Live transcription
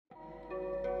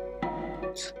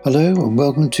Hello and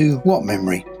welcome to What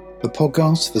Memory, the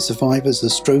podcast for survivors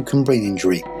of stroke and brain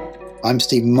injury. I'm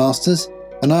Stephen Masters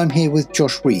and I'm here with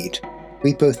Josh Reed.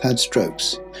 We both had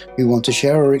strokes. We want to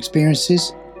share our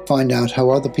experiences, find out how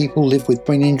other people live with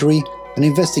brain injury and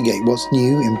investigate what's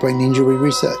new in brain injury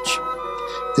research.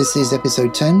 This is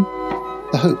episode 10,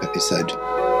 the Hope episode.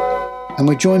 And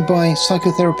we're joined by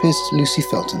psychotherapist Lucy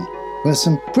Felton, who has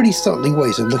some pretty startling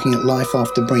ways of looking at life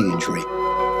after brain injury.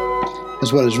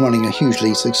 As well as running a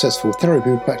hugely successful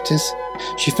therapy practice,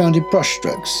 she founded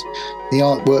Brushstrokes, the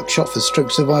art workshop for stroke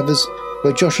survivors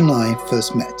where Josh and I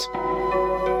first met.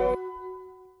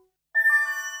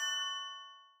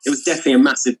 It was definitely a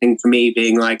massive thing for me,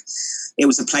 being like, it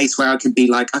was a place where I could be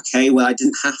like, okay, well, I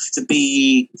didn't have to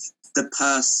be the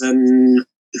person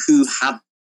who had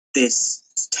this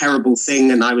terrible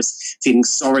thing and I was feeling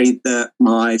sorry that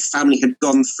my family had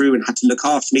gone through and had to look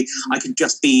after me. I could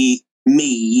just be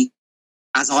me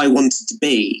as I wanted to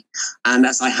be and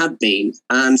as I had been.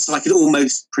 And so I could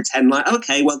almost pretend like,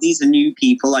 okay, well, these are new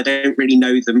people. I don't really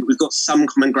know them, but we've got some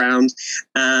common ground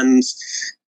and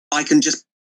I can just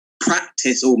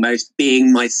practice almost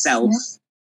being myself.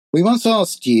 We once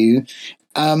asked you,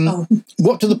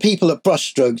 what do the people at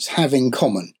Brushstrokes have in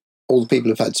common? All the people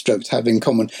who've had strokes have in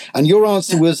common. And your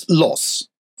answer was loss.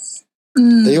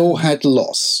 They all had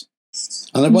loss.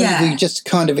 And I wonder if you just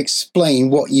kind of explain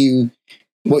what you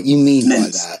mean by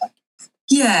that.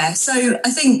 Yeah, so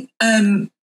I think,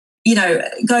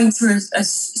 going through a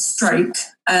stroke,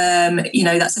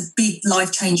 that's a big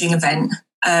life-changing event.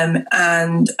 And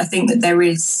I think that there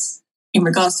is, in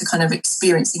regards to kind of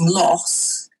experiencing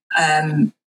loss,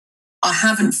 I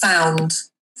haven't found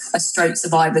a stroke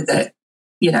survivor that,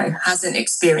 hasn't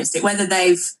experienced it, whether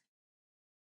they've,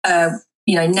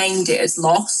 named it as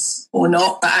loss or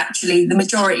not, but actually the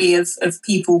majority of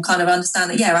people kind of understand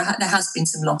that, there has been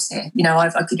some loss here.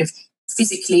 I could have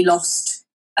physically lost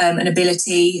an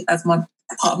ability of my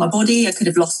part of my body. I could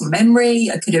have lost my memory.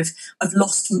 I've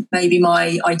lost maybe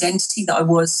my identity that I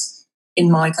was in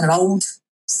my kind of old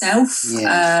self.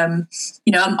 Yes.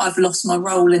 I've lost my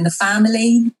role in the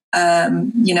family,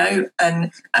 and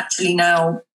actually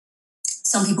now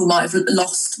some people might have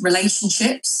lost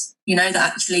relationships,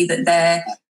 that their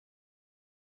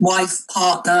wife,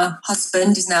 partner,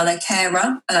 husband is now their carer,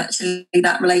 and actually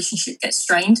that relationship gets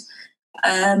strained.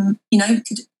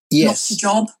 Lost a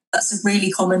job, that's a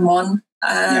really common one.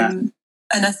 And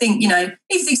I think, even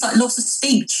things like loss of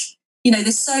speech,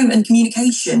 and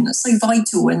communication, that's so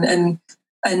vital, and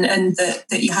that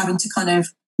you're having to kind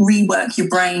of rework your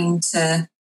brain to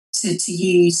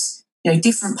use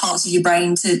different parts of your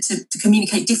brain to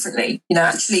communicate differently.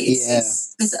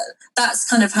 That's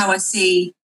kind of how I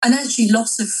see, and actually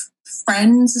loss of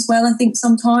friends as well. I think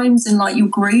sometimes in like your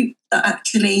group that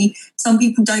actually some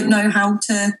people don't know how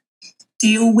to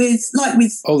deal with,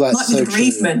 with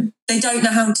bereavement. They don't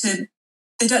know what to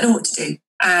do,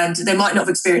 and they might not have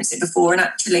experienced it before. And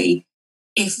actually,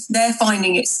 if they're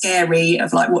finding it scary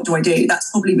of like, what do I do?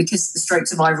 That's probably because the stroke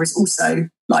survivor is also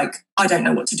like, I don't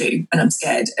know what to do and I'm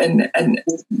scared, and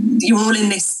you're all in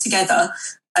this together.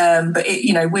 But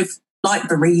with like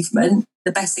bereavement,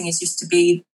 the best thing is just to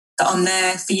be that I'm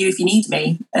there for you if you need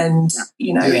me, and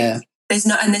there's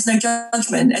no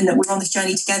judgment, and that we're on this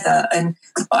journey together.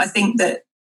 But I think that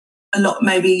a lot,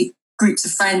 maybe groups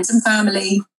of friends and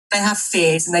family, they have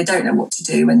fears and they don't know what to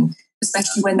do, and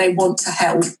especially when they want to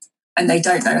help and they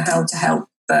don't know how to help.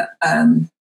 But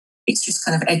it's just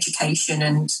kind of education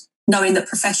and knowing that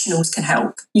professionals can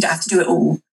help. You don't have to do it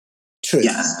all. True.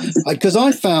 Because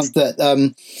I found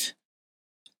that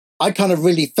I kind of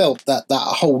really felt that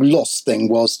whole loss thing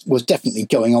was definitely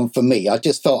going on for me. I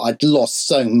just felt I'd lost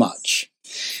so much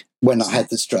when I had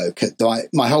the stroke.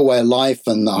 My whole way of life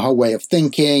and the whole way of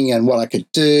thinking and what I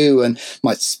could do, and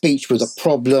my speech was a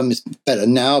problem. It's better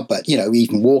now, but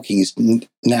even walking is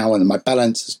now, and my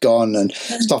balance is gone and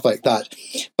stuff like that.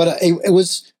 But it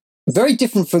was very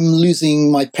different from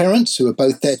losing my parents, who are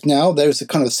both dead now. There's a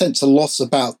kind of sense of loss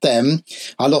about them.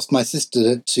 I lost my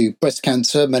sister to breast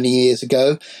cancer many years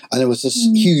ago, and there was this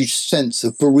huge sense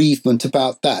of bereavement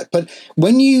about that. But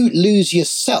when you lose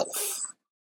yourself,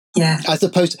 as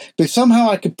opposed to, but somehow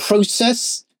I could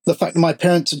process the fact that my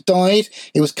parents had died.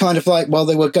 It was kind of like, well,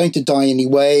 they were going to die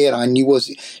anyway, and I knew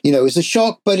it was a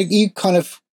shock, but you kind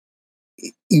of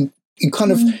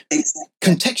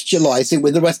contextualize it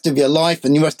with the rest of your life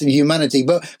and the rest of humanity.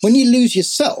 But when you lose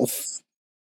yourself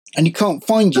and you can't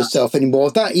find yourself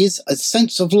anymore, that is a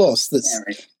sense of loss that's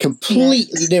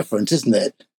completely different, isn't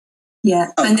it?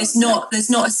 Yeah, and there's not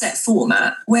a set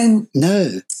format. When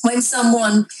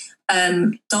someone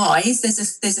dies,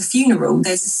 there's a funeral.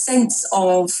 There's a sense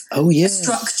of a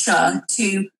structure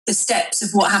to the steps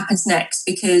of what happens next,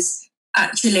 because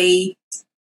actually,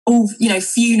 all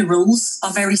funerals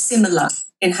are very similar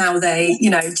in how they,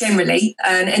 generally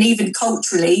and even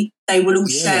culturally, they will all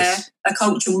share. A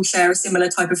culture will share a similar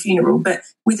type of funeral. But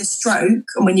with a stroke,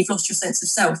 and when you've lost your sense of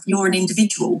self, you're an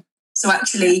individual. So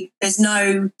actually, there's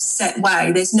no set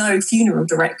way. There's no funeral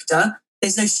director.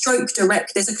 There's no stroke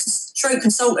director. There's a stroke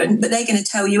consultant, but they're going to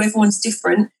tell you everyone's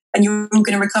different and you're all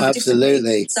going to recover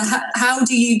differently. So how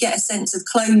do you get a sense of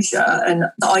closure and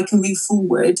that I can move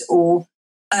forward, or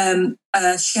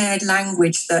a shared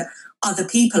language that other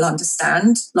people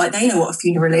understand? Like, they know what a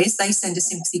funeral is. They send a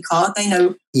sympathy card. They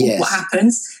know what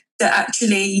happens. That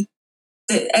actually,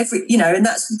 and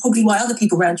that's probably why other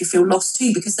people around you feel lost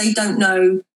too, because they don't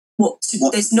know what to do.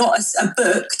 There's not a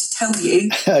book to tell you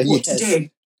what to do.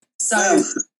 So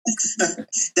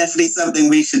definitely something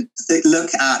we should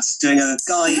look at, doing a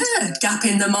guide. Gap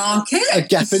in the market. A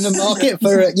gap in the market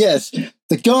for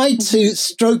the guide to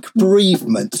stroke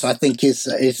bereavement. I think is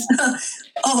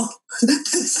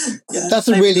that's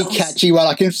a really catchy one.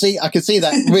 I can see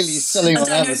that really selling on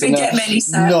Amazon. I don't know if we get many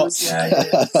sales.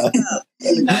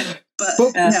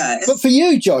 But for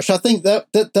you, Josh, I think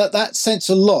that sense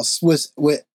of loss was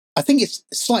I think it's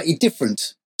slightly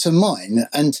different to mine,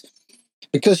 and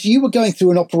because you were going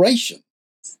through an operation.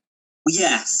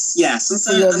 Yes. And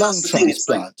so, for your lung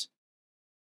transplant.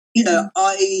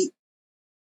 I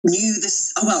knew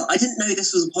this. I didn't know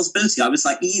this was a possibility. I was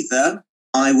like, either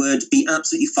I would be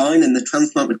absolutely fine and the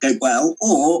transplant would go well,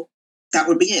 or that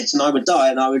would be it, and I would die,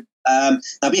 and I would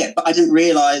that'd be it. But I didn't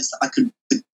realise I could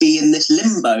be in this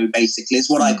limbo. Basically, is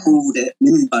what I called it,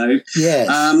 limbo. Yes.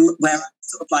 Where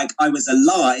sort of like I was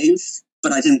alive,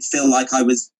 but I didn't feel like I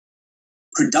was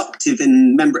productive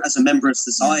as a member of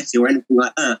society or anything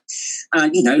like that.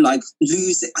 Like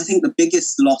losing. I think the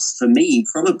biggest loss for me,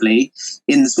 probably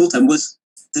in the short term, was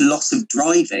the loss of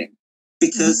driving,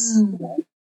 because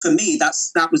for me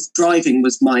driving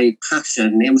was my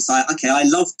passion. It was like, okay, I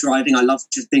love driving. I love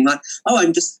just being like,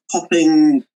 I'm just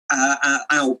popping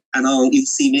out, and you'll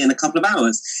see me in a couple of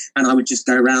hours. And I would just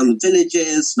go around the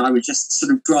villages, and I would just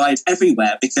sort of drive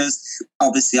everywhere, because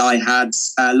obviously I had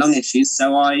lung issues,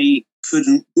 so I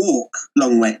couldn't walk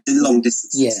long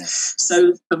distances. Yeah.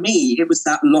 So for me, it was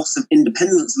that loss of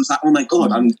independence. It was like, oh my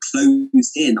God, I'm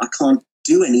closed in. I can't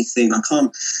do anything. I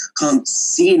can't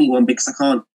see anyone because I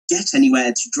can't get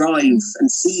anywhere to drive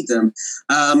and see them.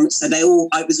 So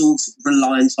I was all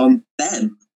reliant on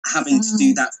them having to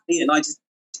do that for me, and I just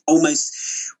almost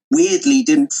weirdly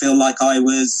didn't feel like I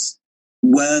was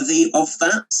worthy of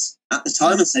that at the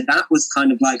time. And so that was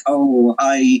kind of like,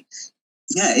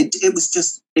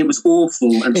 it was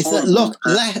awful and it's horrible.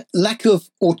 That lack of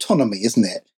autonomy, isn't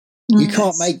it? You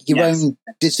can't make your own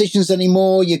decisions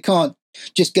anymore. You can't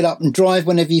just get up and drive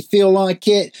whenever you feel like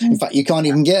it. In fact, you can't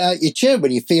even get out your chair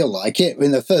when you feel like it.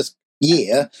 In the first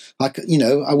year, I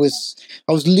was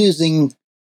losing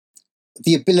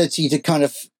the ability to kind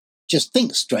of just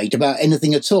think straight about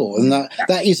anything at all, and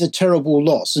that is a terrible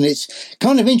loss. And it's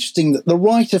kind of interesting that the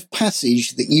rite of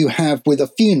passage that you have with a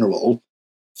funeral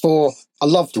for a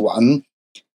loved one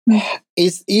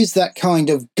is that kind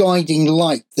of guiding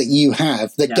light that you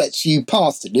have that gets you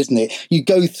past it, isn't it? You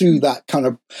go through that kind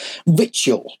of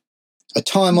ritual, a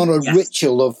time-honoured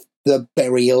ritual of the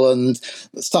burial and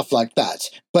stuff like that.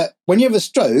 But when you have a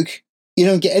stroke, you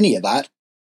don't get any of that.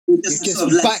 You're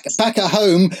just back at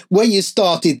home where you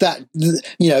started that,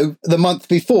 the month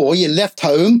before. You left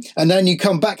home, and then you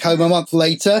come back home a month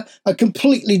later, a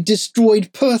completely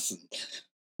destroyed person.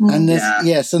 And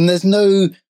there's no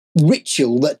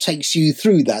ritual that takes you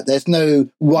through that. There's no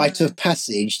rite of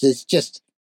passage. There's just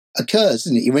occurs,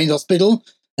 isn't it? You're in hospital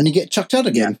and you get chucked out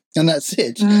again, and that's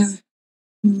it.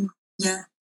 Yeah,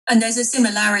 and there's a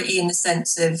similarity in the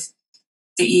sense of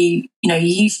that you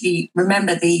usually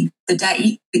remember the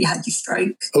date that you had your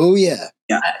stroke. Oh yeah,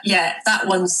 that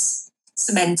one's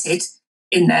cemented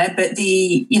in there. But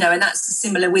and that's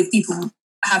similar with people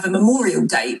have a memorial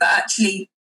date, but actually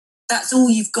that's all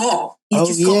you've got. You've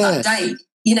just got that date.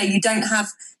 You don't have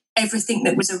everything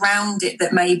that was around it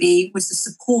that maybe was the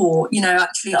support.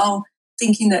 Actually,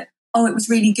 thinking that, it was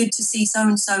really good to see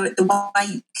so-and-so at the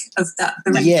wake of that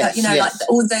bereavement. Like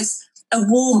there's a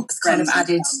warmth kind of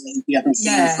added.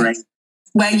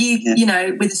 Where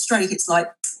with a stroke, it's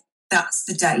like, that's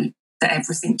the date that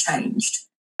everything changed.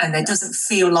 And there doesn't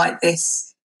feel like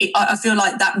this. I feel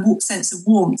like that sense of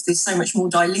warmth is so much more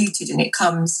diluted, and it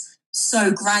comes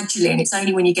so gradually, and it's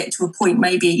only when you get to a point,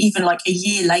 maybe even like a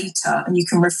year later, and you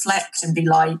can reflect and be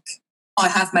like, I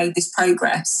have made this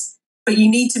progress. But you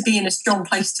need to be in a strong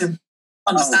place to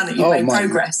understand that you've made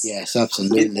progress. Yes,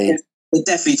 absolutely. It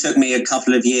definitely took me a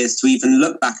couple of years to even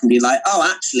look back and be like, oh,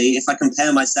 actually, if I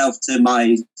compare myself to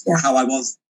how I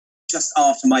was just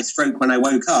after my stroke when I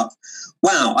woke up,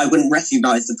 wow, I wouldn't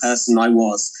recognize the person I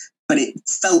was. But it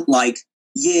felt like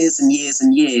years and years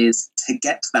and years to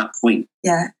get to that point.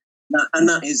 Yeah. And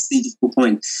that is the difficult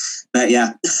point. But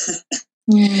yeah.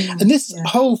 And this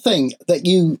whole thing that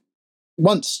you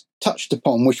once touched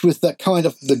upon, which was that kind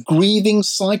of the grieving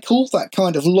cycle, that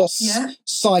kind of loss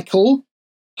cycle.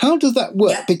 How does that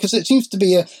work? Yeah. Because it seems to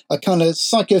be a kind of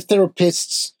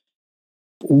psychotherapist's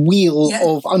wheel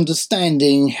of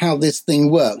understanding how this thing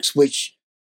works, which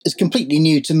is completely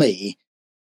new to me.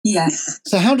 Yeah.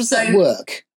 So how does that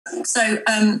work? So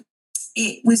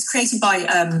it was created by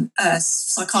a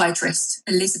psychiatrist,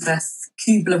 Elizabeth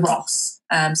Kubler-Ross.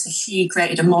 So she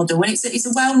created a model, and it's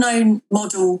a well-known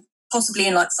model, possibly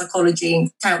in like psychology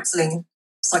and counselling,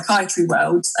 psychiatry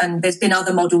worlds, and there's been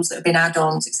other models that have been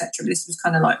add-ons, etc. But this was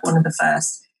kind of like one of the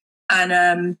first,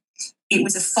 and it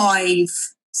was a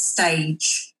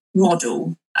 5-stage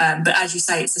model. But as you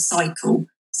say, it's a cycle.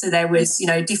 So there was,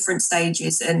 different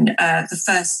stages, and the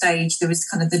first stage there was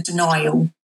kind of the denial.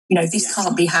 This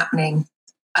can't be happening.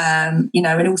 And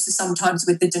also sometimes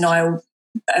with the denial,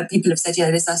 people have said,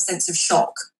 there's that sense of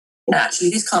shock. Actually,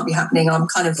 this can't be happening. I'm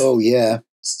kind of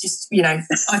just,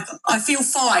 I feel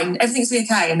fine. Everything's be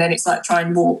okay. And then it's like, try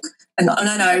and walk. And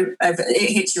no,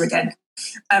 it hits you again.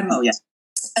 And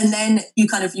then you've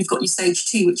got your stage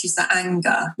 2, which is the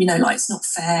anger, like, it's not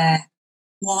fair.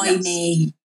 Why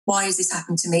me? Why has this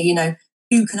happened to me?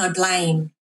 Who can I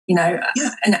blame? And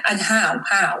how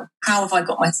have I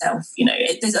got myself?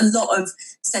 There's a lot of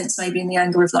sense maybe in the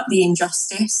anger of like the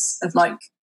injustice of like,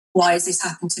 why has this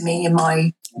happened to me?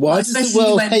 Why does the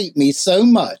world hate me so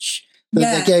much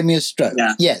that they gave me a stroke?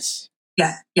 Yeah. Yes.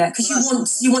 Yeah.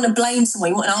 Because you want to blame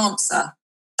someone, you want an answer.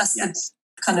 That's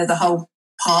kind of the whole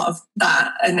part of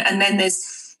that. And then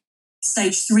there's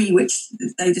stage 3, which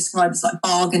they describe as like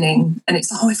bargaining, and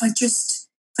it's like, if I just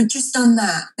done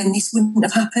that, then this wouldn't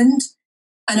have happened.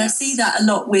 And I see that a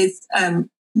lot with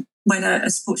when I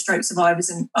support stroke survivors,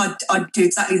 and I do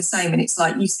exactly the same. And it's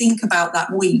like you think about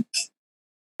that week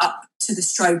up to the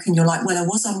stroke, and you're like, well, I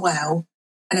was unwell,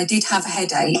 and I did have a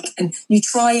headache, and you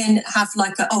try and have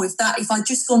like, if I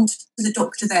just gone to the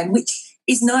doctor then, which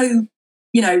is no,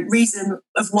 reason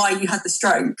of why you had the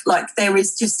stroke. Like there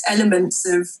is just elements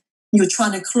of you're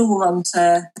trying to claw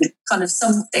onto kind of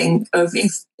something of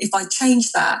if I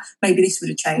changed that, maybe this would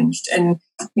have changed. And,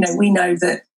 we know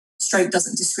that stroke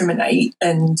doesn't discriminate,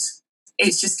 and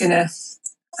it's just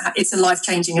it's a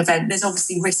life-changing event. There's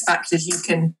obviously risk factors you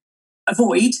can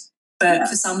avoid, but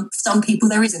for some people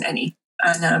there isn't any.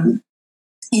 And,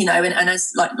 and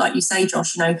as like you say,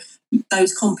 Josh,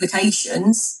 those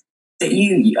complications that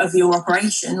of your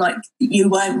operation, like you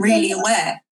weren't really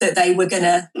aware that they were going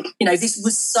to, this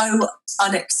was so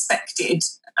unexpected.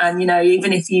 And,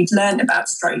 even if you'd learned about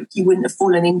stroke, you wouldn't have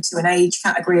fallen into an age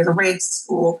category of a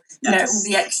risk or, all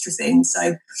the extra things.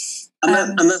 So,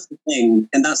 and that's the thing.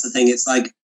 And that's the thing. It's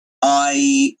like,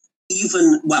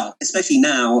 especially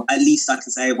now, at least I can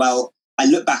say, well, I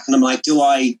look back and I'm like, do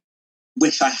I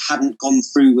wish I hadn't gone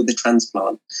through with the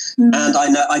transplant? Mm-hmm.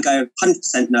 And I go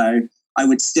 100% no. I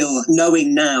would still,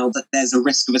 knowing now that there's a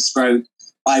risk of a stroke,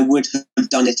 I would have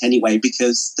done it anyway,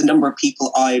 because the number of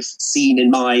people I've seen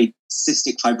in my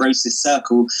cystic fibrosis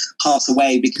circle pass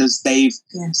away because they've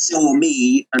saw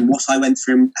me and what I went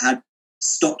through and had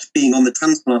stopped being on the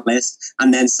transplant list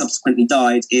and then subsequently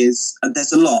died there's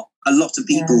a lot of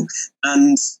people.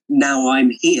 And now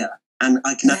I'm here and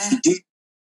I can actually do.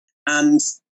 And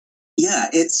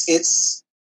it's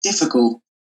difficult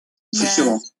for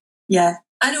sure. Yeah.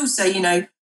 And also, I'll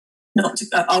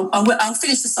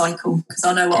finish the cycle because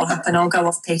I know what will happen. I'll go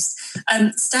off piste.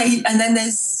 And then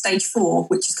there's stage 4,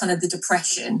 which is kind of the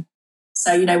depression.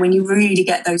 So, when you really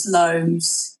get those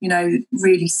lows,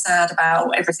 really sad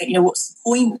about everything, what's the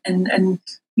point? And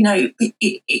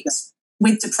it's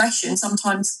with depression,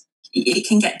 sometimes it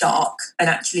can get dark and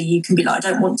actually you can be like,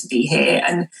 I don't want to be here.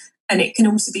 And it can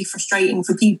also be frustrating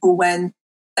for people when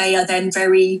they are then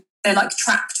they're like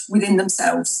trapped within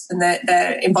themselves and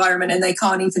their environment, and they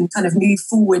can't even kind of move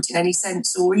forward in any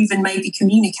sense or even maybe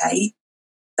communicate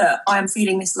that I am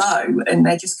feeling this low, and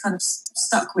they're just kind of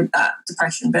stuck with that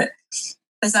depression. But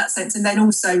there's that sense. And then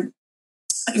also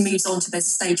it moves on to there's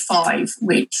stage 5,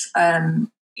 which the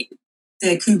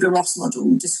Kubler-Ross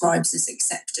model describes as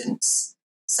acceptance.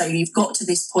 So you've got to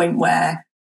this point where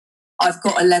I've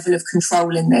got a level of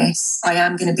control in this, I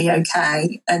am going to be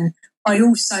okay. And I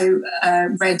also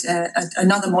read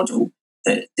another model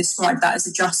that described that as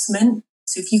adjustment.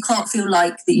 So if you can't feel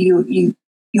like that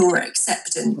you're at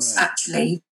acceptance,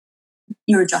 actually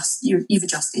you've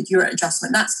adjusted, you're at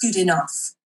adjustment. That's good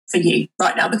enough for you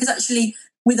right now, because actually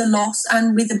with a loss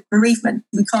and with a bereavement,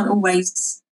 we can't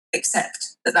always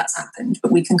accept that that's happened,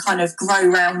 but we can kind of grow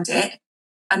around it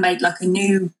and make like a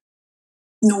new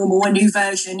normal, a new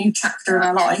version, a new chapter in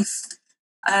our life.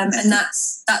 And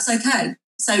that's okay.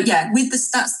 So yeah, with this,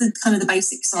 that's the kind of the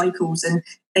basic cycles, and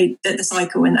the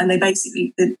cycle, and they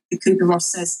basically, the Kübler-Ross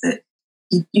says that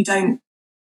you don't,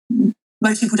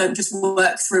 most people don't just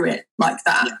work through it like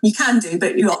that. Yeah. You can do,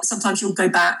 but sometimes you'll go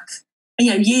back,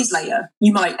 and, years later,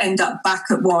 you might end up back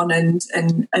at one, and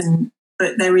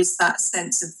but there is that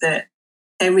sense of that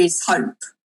there is hope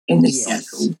in this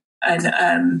cycle.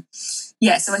 And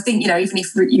so I think, even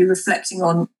if you're reflecting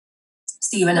on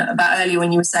Stephen about earlier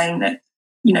when you were saying that,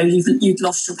 you'd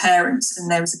lost your parents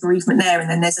and there was a bereavement there, and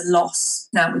then there's a loss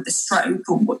now with the stroke,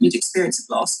 or what you'd experienced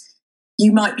of loss,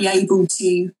 you might be able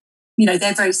to,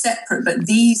 they're very separate, but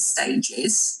these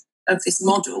stages of this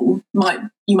model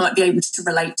you might be able to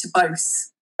relate to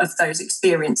both of those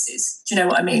experiences. Do you know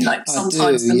what I mean? Like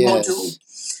sometimes the model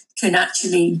can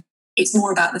actually, it's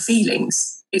more about the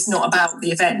feelings. It's not about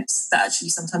the events, that actually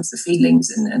sometimes the feelings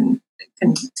and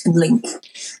can link.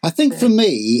 I think for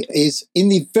me is in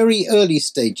the very early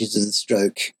stages of the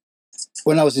stroke,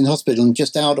 when I was in hospital and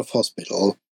just out of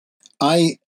hospital,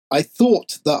 I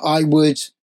thought that I would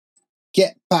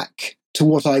get back to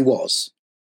what I was.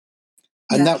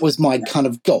 And that was my kind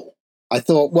of goal. I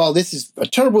thought, well, this is a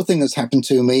terrible thing that's happened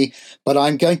to me, but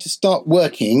I'm going to start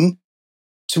working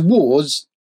towards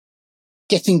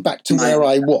getting back to where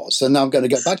I was. And I'm going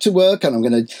to go back to work, and I'm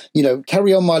going to,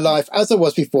 carry on my life as I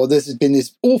was before. This has been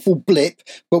this awful blip,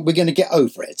 but we're going to get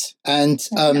over it. And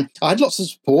I had lots of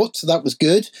support, so that was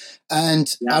good.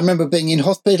 And I remember being in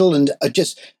hospital and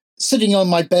just sitting on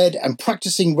my bed and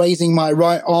practicing raising my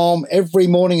right arm every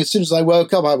morning. As soon as I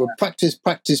woke up, I would practice,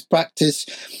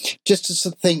 just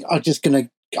to think,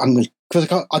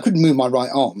 because I couldn't move my right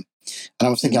arm. And I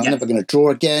was thinking, I'm never going to draw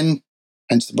again,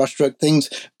 hence the brushstroke things.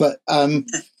 But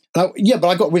but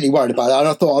I got really worried about it. And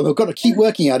I thought, I've got to keep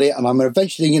working at it, and I'm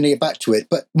eventually going to get back to it.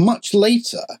 But much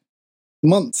later,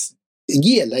 a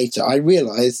year later, I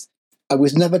realized I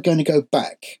was never going to go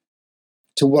back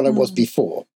to what I was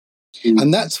before.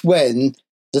 And that's when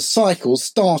the cycle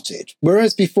started.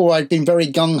 Whereas before I'd been very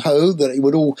gung-ho that it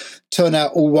would all turn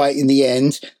out all right in the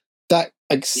end, that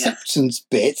acceptance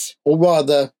bit, or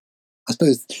rather, I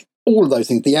suppose, all of those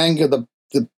things, the anger, the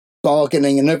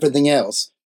bargaining and everything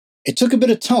else, it took a bit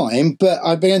of time, but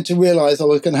I began to realise I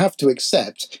was going to have to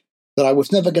accept that I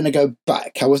was never going to go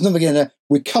back. I was never going to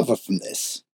recover from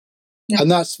this. Yeah.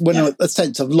 And that's when a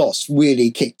sense of loss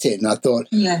really kicked in. I thought,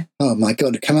 oh my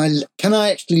God, can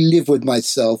I actually live with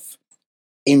myself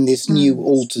in this new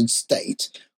altered state?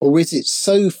 Or is it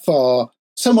so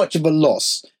much of a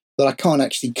loss that I can't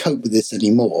actually cope with this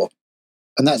anymore?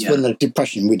 And that's when the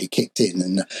depression really kicked in.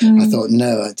 And I thought,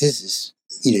 no, this is,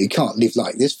 you can't live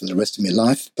like this for the rest of your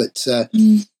life. But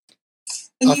and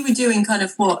you were doing kind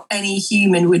of what any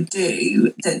human would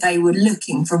do, that they were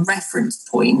looking for reference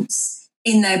points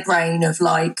in their brain of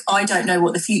like, I don't know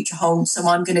what the future holds, so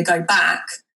I'm going to go back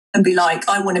and be like,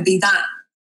 I want to be that.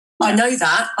 I know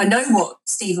that. I know what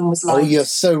Stephen was like. Oh, you're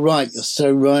so right.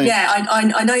 Yeah,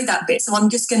 I know that bit. So I'm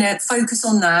just going to focus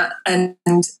on that, and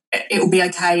it will be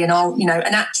okay. And I'll,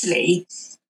 and actually,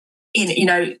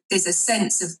 there's a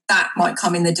sense of that might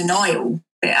come in the denial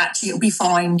bit. Actually, it'll be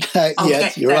fine.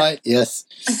 Yes, you're right. Yes.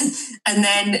 And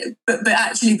then, but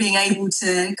actually being able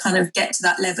to kind of get to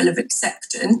that level of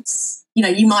acceptance,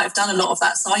 you might have done a lot of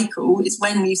that cycle, is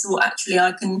when you thought, actually,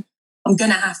 I'm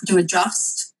going to have to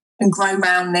adjust and grow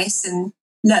around this. And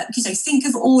look, think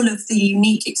of all of the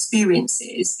unique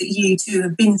experiences that you two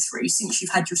have been through since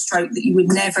you've had your stroke that you would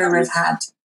never have had.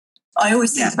 I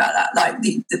always think about that. Like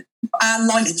our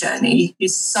life journey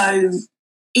is so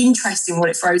interesting what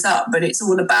it throws up, but it's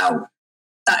all about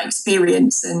that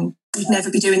experience, and we'd never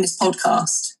be doing this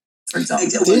podcast, for example.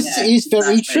 This is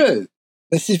very true.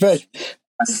 This is very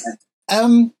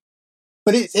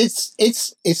but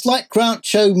it's like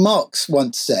Groucho Marx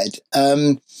once said,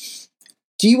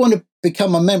 do you want to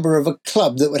become a member of a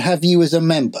club that would have you as a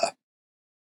member?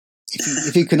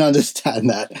 If you can understand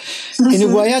that. In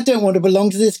a way, I don't want to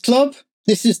belong to this club.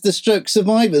 This is the Stroke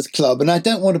Survivors Club, and I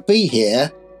don't want to be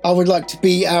here. I would like to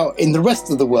be out in the rest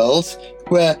of the world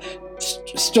where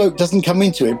stroke doesn't come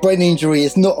into it. Brain injury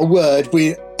is not a word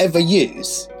we ever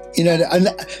use, and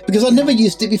because I never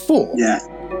used it before. Yeah.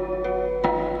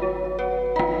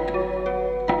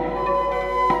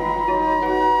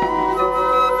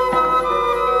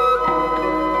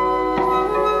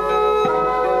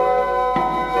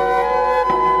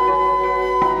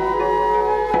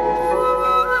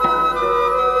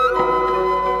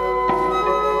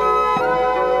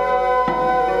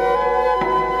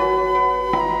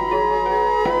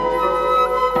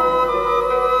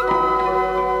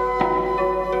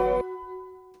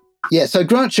 So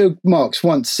Groucho Marx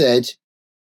once said,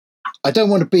 I don't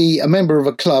want to be a member of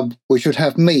a club which would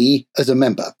have me as a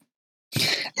member.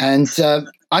 And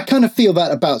I kind of feel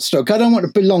that about stroke. I don't want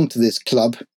to belong to this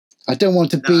club. I don't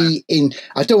want to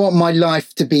I don't want my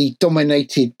life to be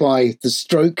dominated by the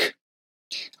stroke.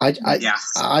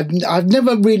 I've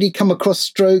never really come across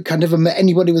stroke. I never met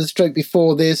anybody with a stroke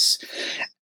before this.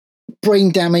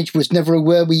 Brain damage was never a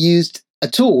word we used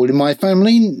at all in my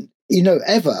family,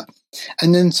 ever.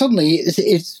 And then suddenly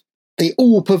it's the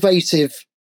all-pervasive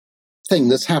thing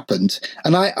that's happened,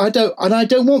 and I don't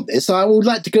want this. I would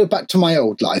like to go back to my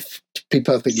old life, to be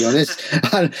perfectly honest.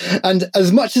 and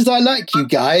as much as I like you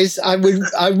guys, I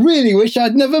really wish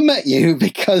I'd never met you,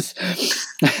 because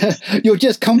you're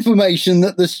just confirmation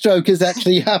that the stroke has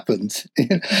actually happened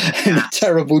in a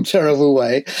terrible, terrible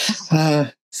way.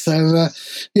 I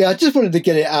just wanted to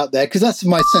get it out there, because that's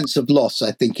my sense of loss,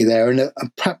 I think, there, and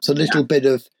perhaps a little bit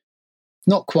of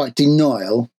not quite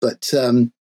denial, but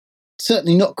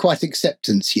certainly not quite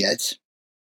acceptance yet.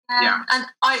 And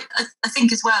I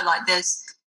think as well, like there's,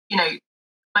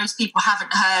 most people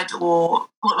haven't heard or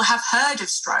have heard of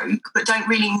stroke, but don't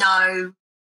really know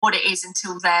what it is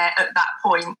until they're at that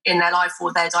point in their life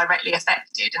or they're directly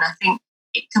affected. And I think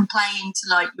it can play into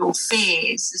like your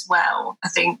fears as well, I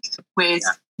think, with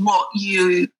what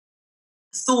you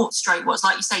thought stroke was.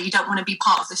 Like you say, you don't want to be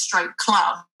part of the stroke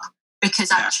club,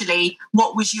 because actually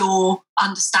what was your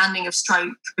understanding of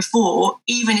stroke before,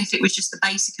 even if it was just the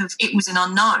basic of it was an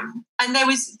unknown. And there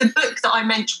was the book that I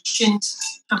mentioned,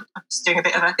 I'm just doing a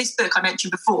bit of this book I mentioned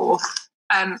before,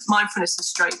 Mindfulness and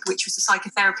Stroke, which was a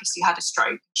psychotherapist who had a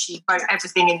stroke. She wrote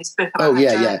everything in this book about her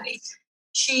journey.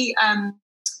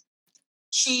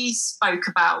 She spoke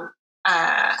about,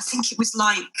 I think it was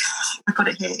like, I got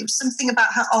it here, it was something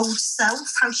about her old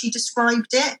self, how she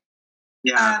described it.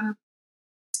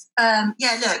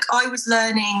 Look, I was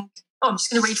learning. I'm just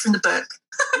going to read from the book.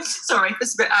 Sorry,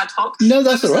 that's a bit ad hoc. No,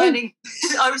 that's all right.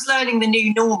 I was learning the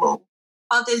new normal.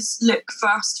 Others look for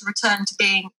us to return to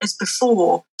being as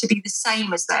before, to be the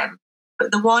same as them.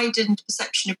 But the widened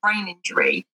perception of brain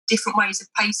injury, different ways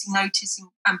of pacing, noticing,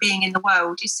 and being in the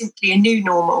world is simply a new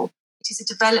normal. It is a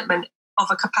development of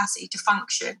a capacity to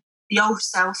function. The old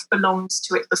self belongs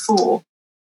to it before.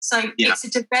 So it's a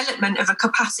development of a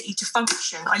capacity to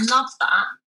function. I love that.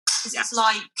 It's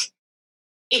like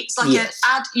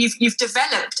you've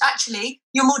developed. Actually,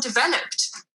 you're more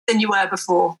developed than you were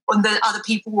before, on the other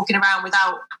people walking around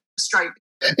without a stroke.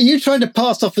 Are you trying to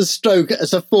pass off a stroke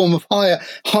as a form of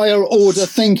higher order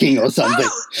thinking or something?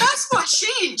 Well, that's what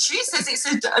she says. It's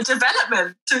a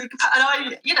development,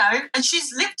 and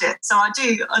she's lived it. So I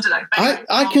don't know.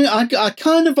 I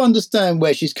kind of understand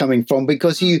where she's coming from,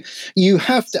 because you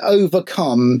have to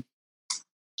overcome,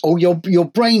 or your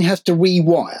brain has to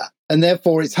rewire, and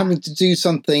therefore it's having to do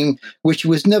something which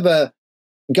was never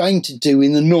going to do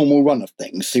in the normal run of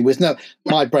things.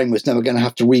 My brain was never going to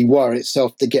have to rewire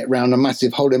itself to get around a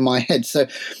massive hole in my head. So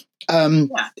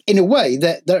in a way,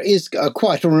 there is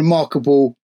quite a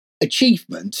remarkable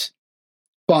achievement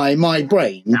by my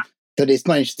brain that it's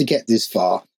managed to get this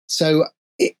far. So,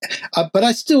 but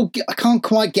I can't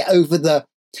quite get over the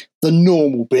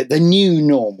normal bit, the new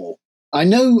normal. I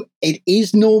know it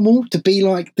is normal to be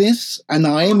like this, and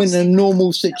I am in a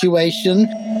normal situation.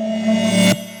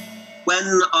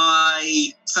 When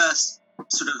I first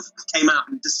sort of came out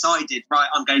and decided, right,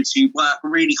 I'm going to work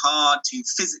really hard to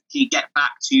physically get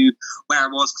back to where I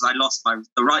was, because I lost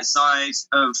the right side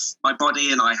of my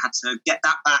body and I had to get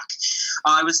that back,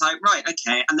 I was like, right,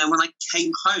 okay. And then when I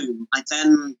came home, I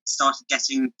then started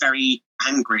getting very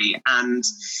angry, and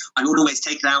I would always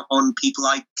take it out on people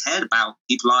I cared about,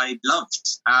 people I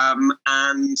loved.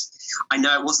 And I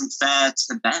know it wasn't fair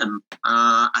to them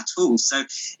at all. So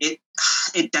it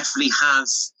definitely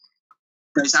has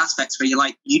those aspects where you're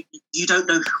like, you don't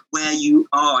know where you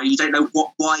are, you don't know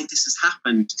why this has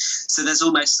happened. So there's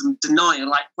almost some denial,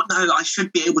 like, well, no, I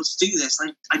should be able to do this.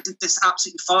 I did this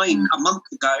absolutely fine a month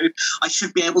ago. I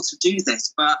should be able to do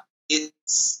this, but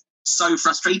it's so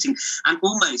frustrating. And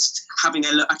almost having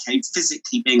a look, okay,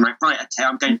 physically being like, right, okay,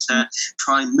 I'm going to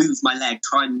try and move my leg,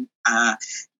 try and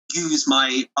use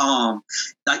my arm.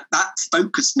 Like, that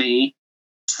focused me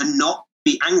to not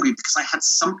be angry, because I had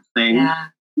something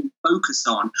to focus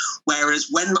on. Whereas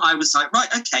when I was like, right,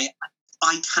 okay,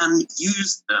 I can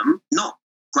use them, not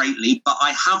greatly, but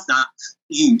I have that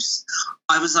use.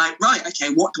 I was like, right,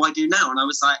 okay, what do I do now? And I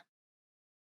was like,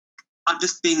 I'm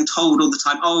just being told all the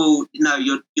time, oh, no,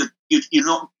 you're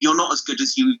not as good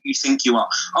as you think you are.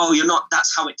 Oh, you're not.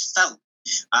 That's how it felt.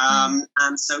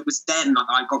 And so it was then that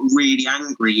I got really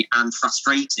angry and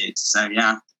frustrated. So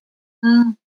yeah.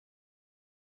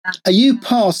 Are you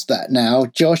past that now,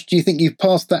 Josh? Do you think you've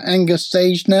passed that anger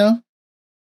stage now?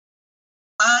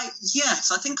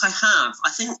 Yes, I think I have.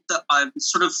 I think that I'm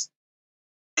sort of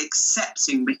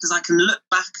accepting, because I can look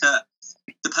back at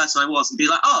the person I was and be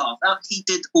like, oh, he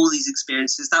did all these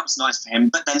experiences. That was nice for him.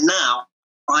 But then now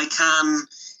I can,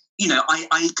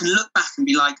 I can look back and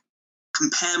be like,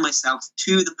 compare myself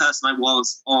to the person I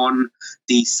was on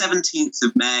the 17th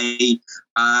of May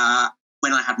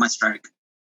when I had my stroke.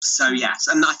 So, yes.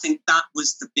 And I think that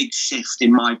was the big shift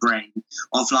in my brain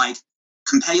of like,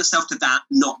 compare yourself to that,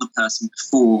 not the person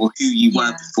before, who you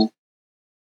were before.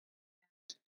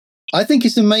 I think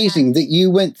it's amazing that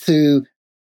you went through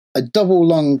a double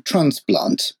lung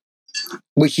transplant,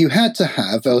 which you had to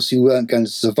have, else you weren't going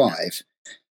to survive.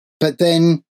 But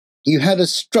then you had a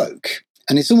stroke,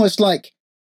 and it's almost like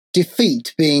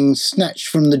defeat being snatched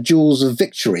from the jaws of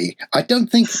victory.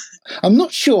 I'm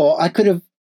not sure I could have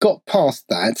got past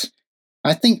that.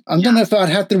 I don't know if I'd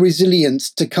have the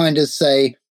resilience to kind of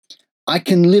say, I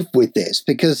can live with this,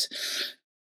 because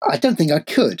I don't think I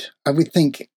could. I would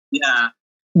think,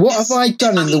 what have I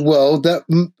done in the world that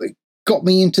got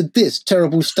me into this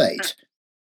terrible state?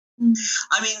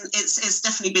 I mean, it's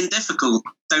definitely been difficult,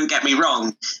 don't get me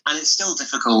wrong, and it's still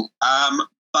difficult.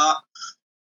 But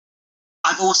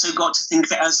I've also got to think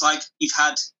of it as like, you've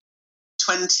had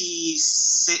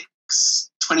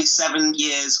 27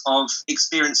 years of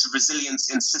experience of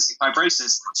resilience in cystic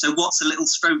fibrosis. So what's a little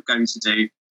stroke going to do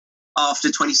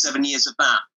after 27 years of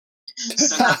that?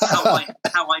 So that's how I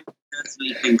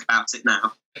personally think about it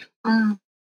now.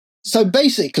 So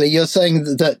basically, you're saying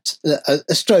that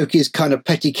a stroke is kind of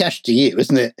petty cash to you,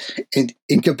 isn't it?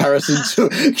 In comparison to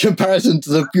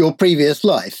your previous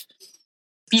life.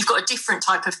 You've got a different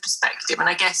type of perspective, and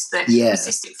I guess that with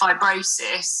cystic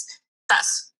fibrosis,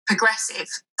 that's progressive.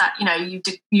 That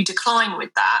you decline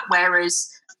with that, whereas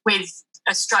with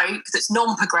a stroke that's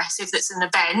non-progressive, that's an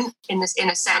event in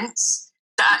a sense,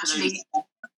 that actually,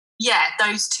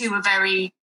 those two are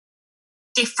very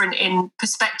different in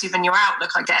perspective and your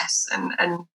outlook, I guess, and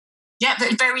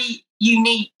but a very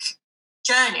unique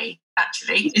journey,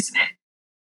 actually, isn't it?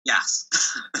 Yes.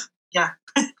 Yeah.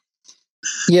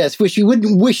 Yes, which you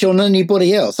wouldn't wish on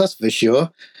anybody else, that's for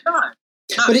sure. No,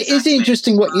 but it is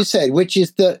interesting what you said, which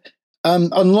is that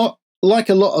like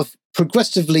a lot of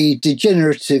progressively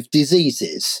degenerative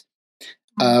diseases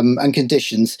and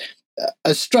conditions,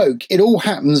 a stroke, it all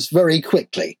happens very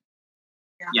quickly.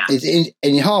 Yeah.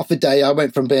 In half a day, I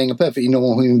went from being a perfectly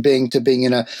normal human being to being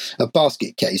in a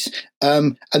basket case.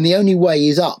 And the only way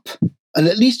is up. And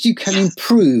at least you can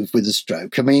improve with a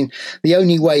stroke. I mean, the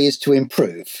only way is to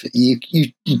improve. You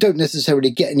don't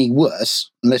necessarily get any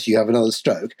worse unless you have another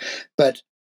stroke. But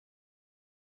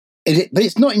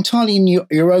it's not entirely in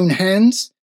your own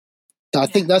hands. I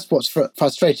think that's what's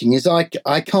frustrating, is I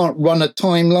can't run a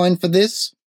timeline for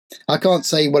this. I can't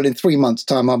say, well, in 3 months'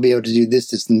 time, I'll be able to do this,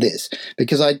 this, and this,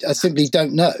 because I simply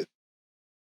don't know.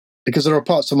 Because there are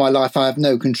parts of my life I have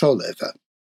no control over.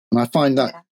 And I find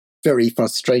that very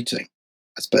frustrating,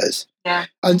 I suppose. Yeah.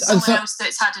 And someone else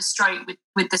that's had a stroke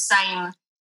with the same,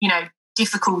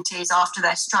 difficulties after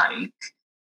their stroke,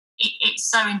 it's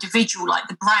so individual, like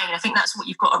the brain. I think that's what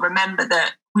you've got to remember,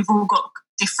 that we've all got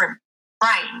different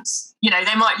brains.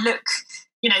 They might look...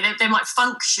 they might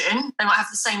function, they might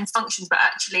have the same functions, but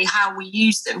actually how we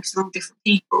use them, because we're all different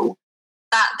people,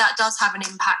 that does have an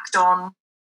impact on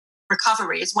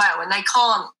recovery as well. And they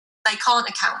can't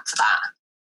account for that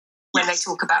when they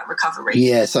talk about recovery.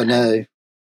 Yes, I know.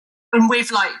 And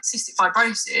with like cystic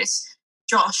fibrosis,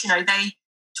 Josh, they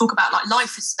talk about like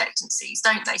life expectancies,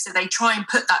 don't they? So they try and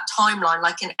put that timeline,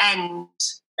 like an end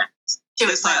to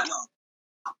it.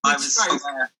 I was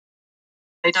aware,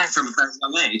 they don't, from a very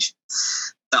young age,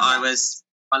 that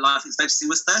my life expectancy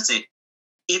was 30.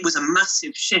 It was a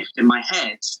massive shift in my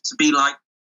head to be like,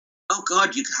 oh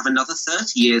God, you could have another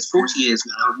 30 years, 40 years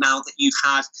now that you've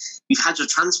had your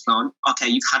transplant. Okay,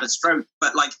 you've had a stroke.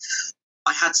 But like,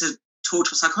 I had to talk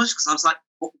to a psychologist, because I was like,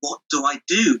 what do I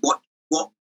do? What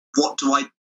do I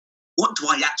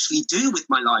actually do with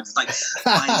my life? Like,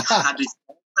 I had it,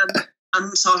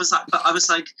 and so I was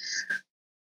like,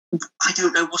 I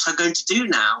don't know what I'm going to do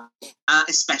now,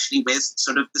 especially with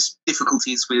sort of the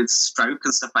difficulties with stroke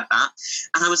and stuff like that.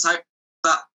 And I was like,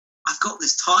 but I've got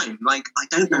this time. Like, I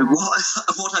don't know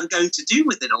what I'm going to do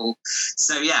with it all.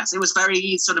 So, yes, it was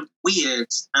very sort of weird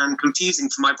and confusing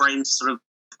for my brain to sort of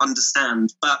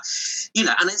understand. But,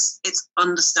 and it's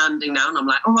understanding now. And I'm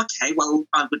like, oh, okay, well,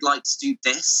 I would like to do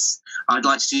this. I'd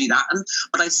like to do that.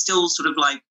 But I still sort of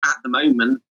like, at the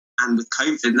moment, and with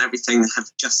COVID and everything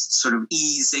have just sort of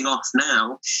easing off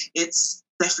now, it's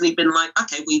definitely been like,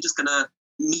 okay, we're just going to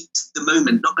meet the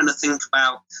moment, not going to think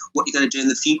about what you're going to do in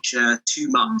the future too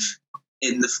much,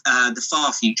 in the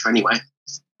far future anyway.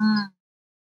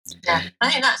 Yeah,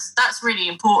 I think that's really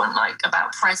important, like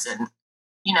about present,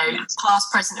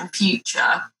 past, present and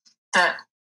future, that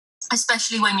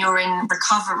especially when you're in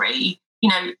recovery,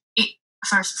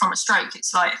 from a stroke,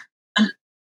 it's like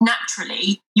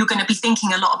naturally you're going to be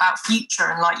thinking a lot about future,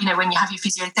 and like, when you have your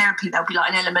physiotherapy, there'll be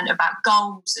like an element about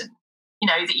goals and,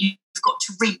 that you've got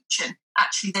to reach, and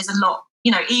actually there's a lot,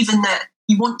 even that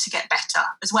you want to get better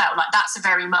as well. Like that's a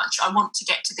very much, I want to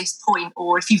get to this point,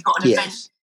 or if you've got an event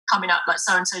coming up, like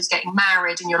so-and-so's getting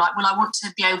married and you're like, well, I want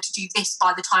to be able to do this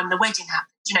by the time the wedding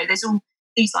happens. There's all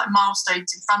these like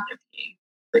milestones in front of you,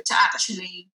 but to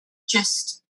actually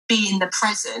just be in the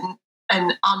present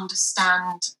and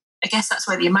understand, I guess that's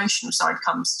where the emotional side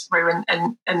comes through.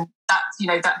 And that,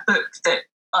 that book that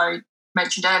I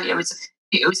mentioned earlier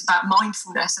it was about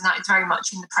mindfulness, and that is very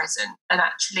much in the present. And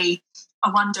actually,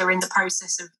 I wonder in the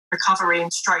process of recovery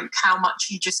and stroke, how much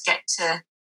you just get to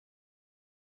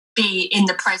be in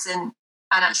the present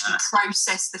and actually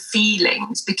process the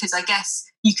feelings, because I guess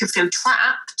you could feel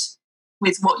trapped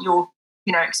with what you're,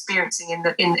 experiencing in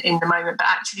the moment, but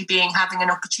actually having an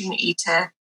opportunity to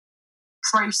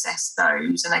process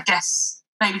those. And I guess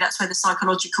maybe that's where the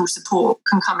psychological support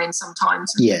can come in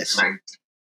sometimes. Yes.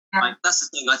 Like, that's the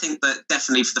thing. I think that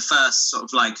definitely for the first sort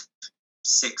of like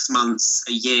 6 months,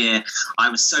 a year, I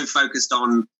was so focused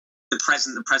on the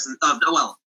present.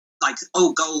 Like,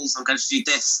 goals, I'm going to do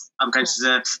this, I'm going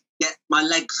to get my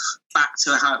leg back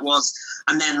to how it was.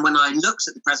 And then when I looked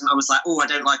at the present, I was like, I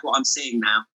don't like what I'm seeing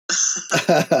now.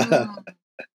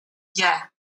 Yeah.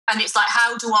 And it's like,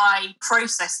 how do I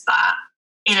process that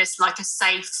in a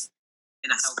safe,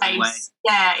 in a healthy way?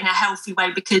 Yeah, in a healthy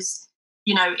way, because,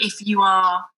 if you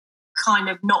are kind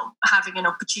of not having an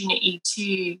opportunity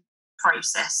to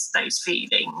process those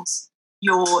feelings,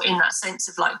 you're in that sense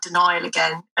of like denial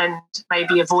again, and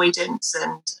maybe avoidance,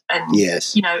 and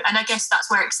yes, and I guess that's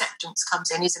where acceptance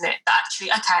comes in, isn't it? That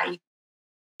actually, okay,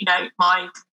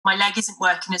 my leg isn't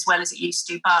working as well as it used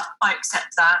to, but I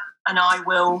accept that, and I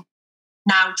will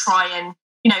now try and,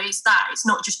 it's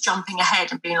not just jumping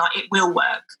ahead and being like, it will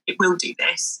work, it will do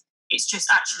this. It's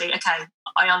just actually, okay,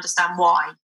 I understand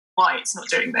why it's not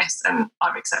doing this, and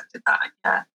I've accepted that.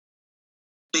 Yeah.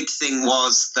 Big thing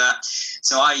was that,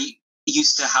 so I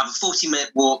used to have a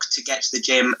 40-minute walk to get to the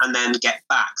gym and then get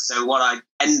back. So what I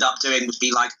end up doing would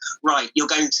be like, right, you're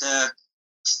going to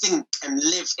think and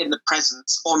live in the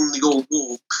present on your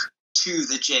walk to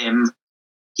the gym.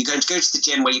 You're going to go to the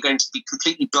gym where you're going to be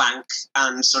completely blank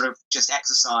and sort of just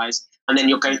exercise. And then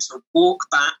you're going to walk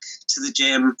back to the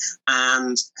gym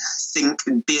and think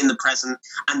and be in the present.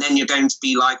 And then you're going to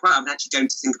be like, well, I'm actually going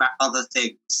to think about other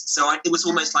things. So it was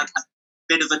almost like a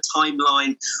bit of a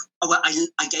timeline.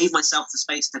 I gave myself the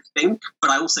space to think,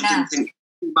 but I also didn't think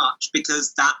too much,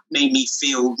 because that made me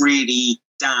feel really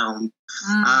down.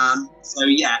 So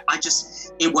yeah,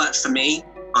 it worked for me.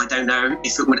 I don't know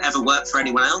if it would ever work for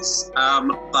anyone else,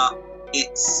 but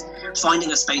it's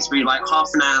finding a space where you're like half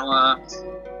an hour,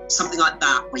 something like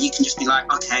that, where you can just be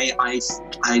like, okay,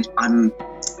 I'm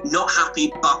not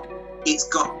happy, but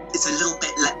it's a little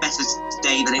bit better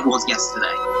today than it was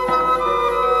yesterday.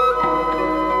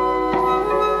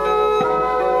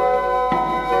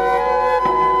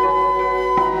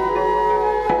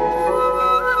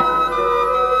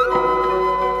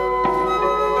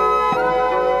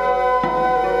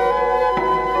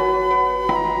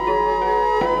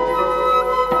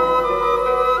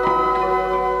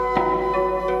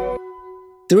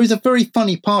 There is a very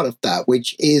funny part of that,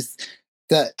 which is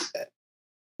that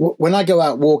when I go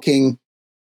out walking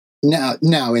now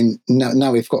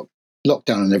we've got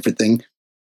lockdown and everything,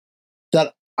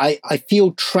 that I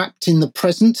feel trapped in the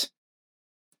present.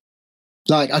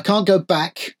 Like I can't go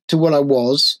back to what I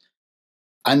was,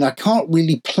 and I can't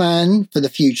really plan for the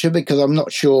future because I'm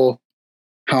not sure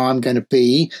how I'm going to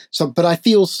be. So, but I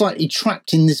feel slightly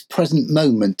trapped in this present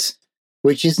moment,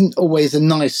 which isn't always a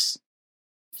nice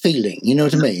feeling, you know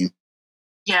what I mean?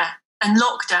 Yeah, and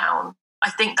lockdown, I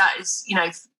think that is,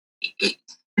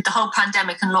 with the whole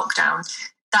pandemic and lockdown,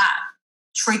 that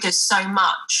triggers so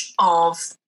much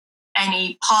of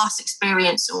any past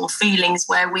experience or feelings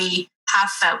where we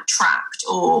have felt trapped,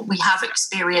 or we have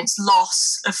experienced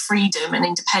loss of freedom and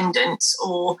independence,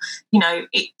 or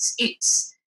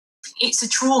it's a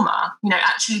trauma,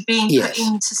 actually being put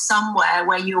into somewhere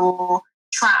where you're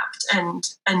trapped and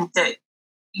that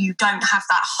you don't have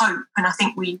that hope. And I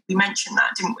think we mentioned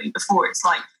that, didn't we, before? It's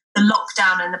like the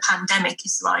lockdown and the pandemic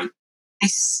is like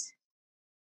this,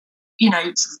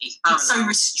 it's so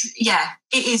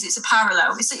it is. It's a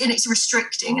parallel. It's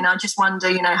restricting, and I just wonder,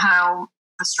 how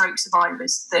the stroke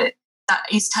survivors that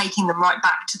is taking them right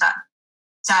back to that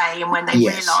day and when they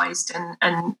realised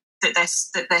and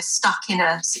that they're stuck in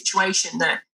a situation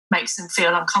that makes them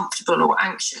feel uncomfortable or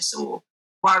anxious or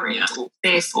worried or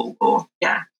fearful or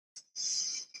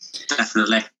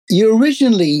Definitely. You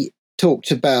originally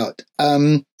talked about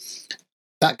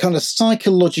that kind of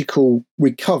psychological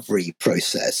recovery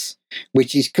process,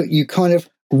 which is you kind of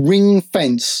ring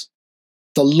fence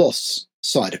the loss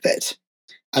side of it,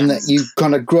 and that you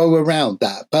kind of grow around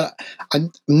that. But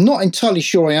I'm not entirely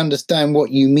sure I understand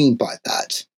what you mean by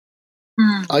that.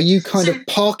 Are you kind of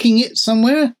parking it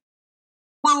somewhere?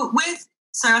 Well,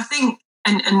 I think,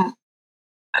 and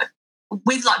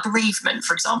with like bereavement,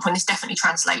 for example, and this definitely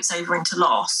translates over into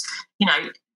loss,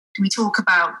 we talk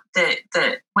about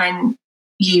that when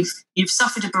you've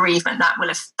suffered a bereavement, that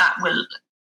will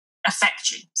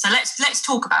affect you. So let's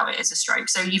talk about it as a stroke.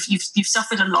 So you've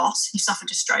suffered a loss, you've suffered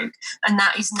a stroke, and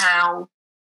that is now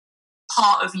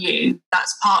part of you.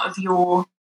 That's part of your,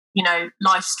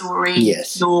 life story,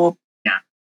 your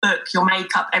book, your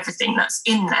makeup, everything that's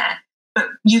in there. But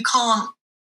you can't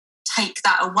take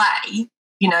that away.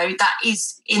 That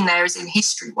is in there as in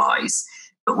history-wise.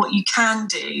 But what you can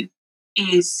do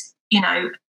is,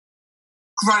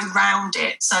 grow round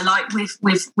it. So like with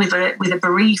a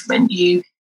bereavement, you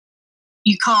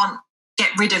can't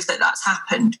get rid of that's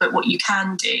happened. But what you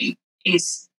can do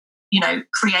is,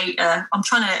 create I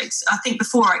think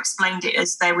before I explained it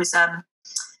as there was,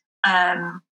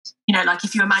 like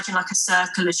if you imagine like a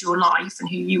circle as your life and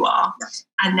who you are,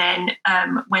 and then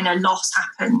when a loss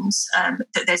happens,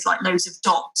 that there's like loads of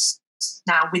dots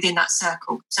now within that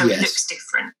circle, so it looks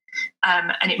different,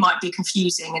 and it might be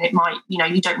confusing, and it might,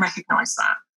 you don't recognise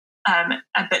that.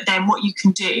 But then what you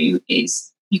can do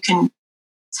is you can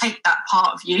take that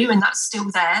part of you, and that's still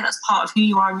there. That's part of who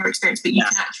you are in your experience, but you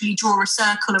can actually draw a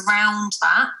circle around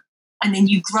that, and then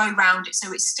you grow around it,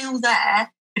 so it's still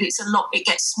there. But it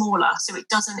gets smaller, so it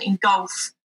doesn't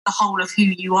engulf the whole of who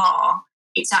you are.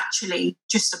 It's actually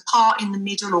just a part in the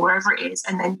middle or wherever it is,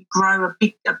 and then you grow a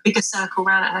bigger circle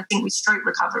around it. And I think with stroke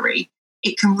recovery,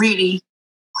 it can really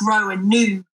grow a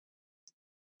new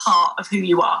part of who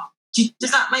you are.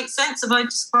 Does that make sense? Have I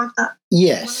described that?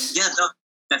 Yes. Yeah, no,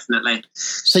 definitely.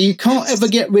 So you can't ever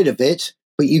get rid of it,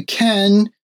 but you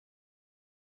can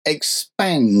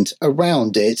expand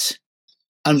around it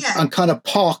and kind of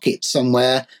park it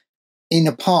somewhere in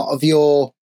a part of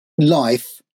your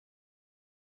life.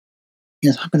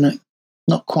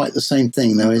 Not quite the same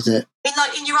thing, though, is it?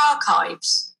 In your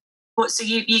archives. What? So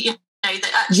you know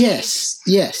that actually.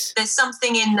 Yes. There's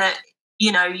something in that.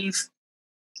 You've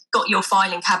got your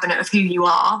filing cabinet of who you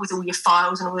are with all your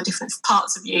files and all the different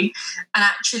parts of you, and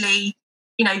actually,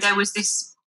 there was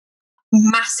this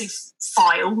massive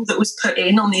file that was put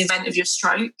in on the event of your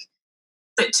stroke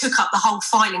that took up the whole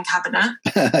filing cabinet.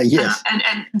 Yes.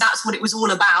 And that's what it was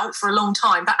all about for a long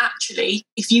time. But actually,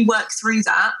 if you work through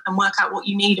that and work out what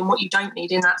you need and what you don't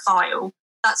need in that file,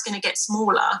 that's going to get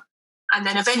smaller. And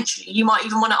then eventually you might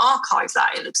even want to archive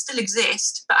that. It'll still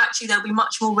exist, but actually there'll be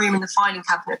much more room in the filing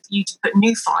cabinet for you to put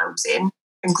new files in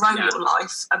and grow your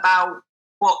life about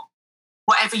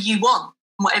whatever you want,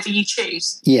 whatever you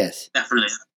choose. Yes. Definitely.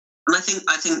 And I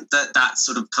think that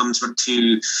sort of comes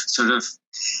to sort of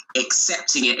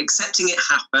accepting it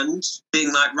happened,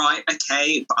 being like, right,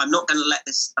 okay, but I'm not going to let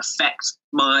this affect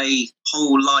my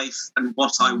whole life and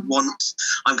what I want.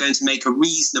 I'm going to make a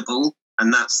reasonable,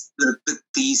 and that's the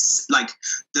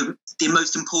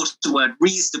most important word,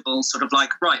 reasonable, sort of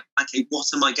like, right, okay, what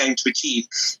am I going to achieve?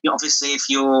 Obviously, if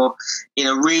you're in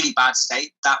a really bad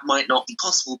state, that might not be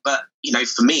possible. But,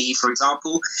 for me, for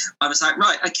example, I was like,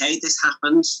 right, okay, this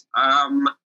happened,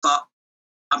 but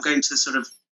I'm going to sort of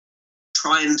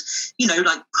try and,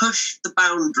 push the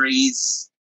boundaries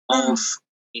of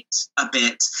it a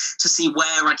bit to see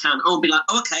where I can. I'll be like,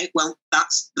 oh, okay, well, that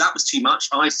was too much.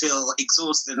 I feel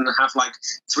exhausted and have like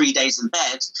 3 days in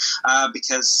bed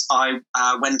because I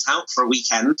went out for a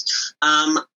weekend.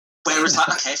 Whereas, like,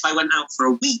 okay, if I went out for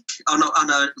a week on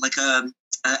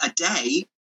a day,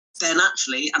 then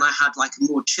actually, and I had like a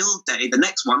more chilled day, the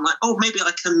next one, like, oh, maybe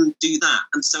I can do that.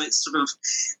 And so it's sort of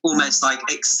almost like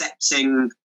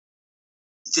accepting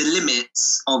the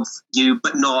limits of you,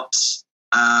 but not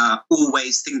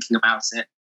always thinking about it.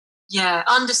 Yeah,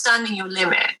 understanding your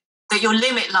limit, that your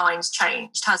limit line's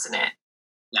changed, hasn't it?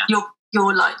 Yeah.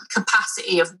 Your like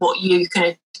capacity of what you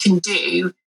can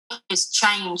do has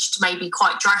changed maybe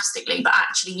quite drastically, but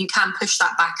actually you can push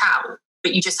that back out,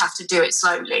 but you just have to do it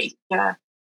slowly. Yeah.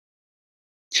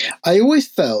 I always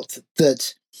felt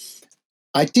that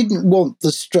I didn't want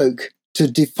the stroke to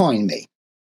define me.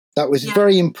 That was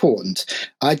very important.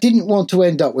 I didn't want to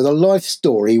end up with a life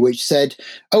story which said,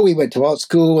 "Oh, he went to art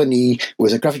school and he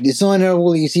was a graphic designer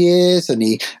all these years, and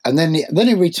then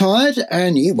he retired,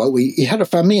 and he had a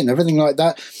family and everything like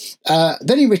that.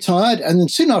 Then he retired, and then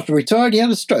soon after retired, he had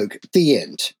a stroke." The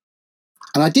end.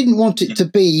 And I didn't want it to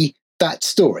be that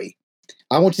story.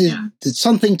 I wanted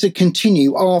something to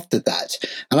continue after that,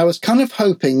 and I was kind of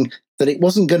hoping that it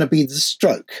wasn't going to be the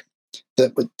stroke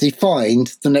that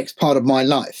defined the next part of my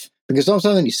life, because I was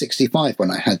only 65 when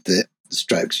I had the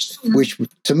strokes, which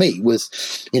to me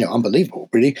was, unbelievable,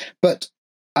 really. But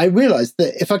I realized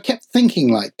that if I kept thinking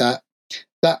like that,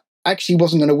 that actually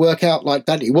wasn't going to work out like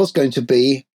that. It was going to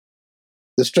be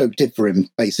the stroke did for him,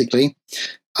 basically.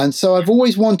 And so I've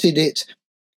always wanted it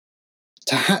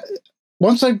to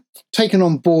once I've taken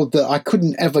on board that I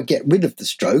couldn't ever get rid of the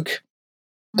stroke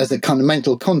as a kind of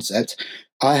mental concept,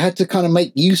 I had to kind of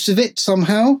make use of it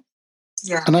somehow.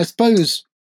 Yeah. And I suppose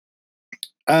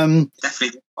definitely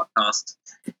the podcast.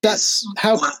 That's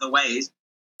how one of the ways.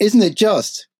 Isn't it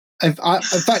just? In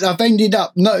fact, I've ended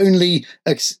up not only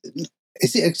is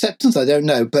it acceptance? I don't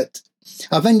know, but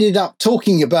I've ended up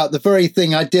talking about the very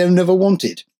thing I never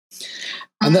wanted.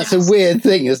 And that's a weird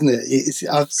thing, isn't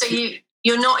it? So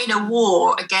you're not in a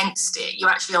war against it. You're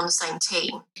actually on the same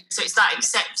team. So it's that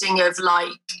accepting of,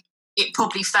 like, it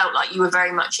probably felt like you were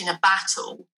very much in a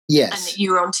battle. Yes. And that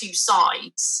you were on two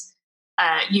sides,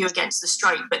 you against the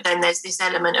stroke. But then there's this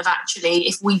element of, actually,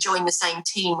 if we join the same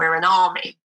team, we're an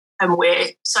army and we're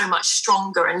so much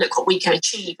stronger, and look what we can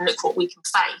achieve and look what we can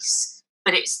face.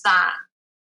 But it's that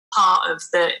part of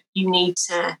that you need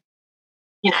to,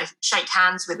 shake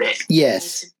hands with it.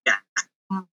 Yes.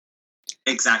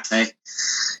 Exactly.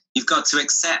 You've got to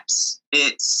accept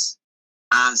it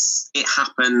as it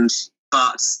happened,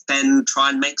 but then try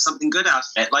and make something good out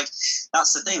of it. Like,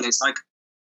 that's the thing. It's like,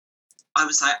 I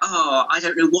was like, I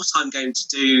don't know what I'm going to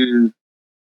do.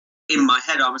 In my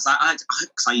head, I was like,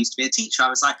 because I used to be a teacher, I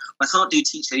was like, I can't do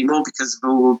teaching anymore because of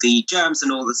all the germs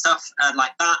and all the stuff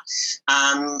like that.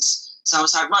 And so I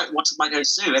was like, right, what am I going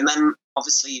to do? And then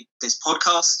obviously this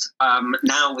podcast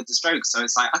now with the stroke. So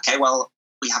it's like, okay, well,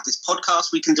 we have this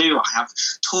podcast we can do. I have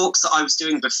talks that I was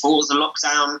doing before the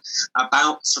lockdown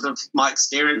about sort of my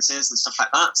experiences and stuff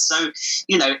like that. So,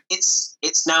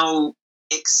 it's now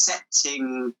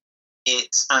accepting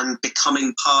it and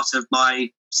becoming part of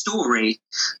my story,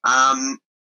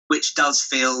 which does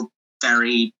feel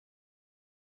very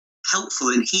helpful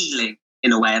and healing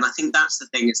in a way. And I think that's the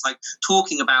thing. It's like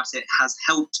talking about it has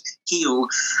helped heal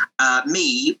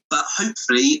me, but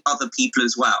hopefully other people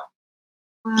as well.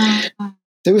 Mm-hmm.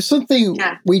 There was something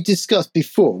we discussed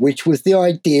before, which was the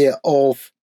idea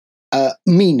of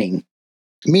meaning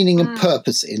and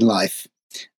purpose in life.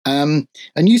 And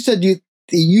you said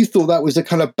you thought that was a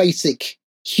kind of basic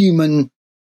human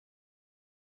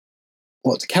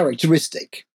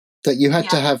characteristic, that you had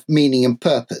to have meaning and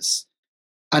purpose.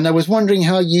 And I was wondering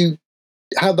how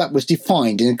that was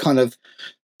defined in kind of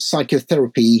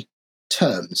psychotherapy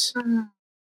terms.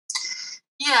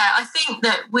 Yeah, I think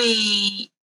that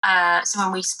so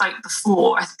when we spoke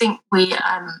before, I think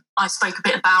I spoke a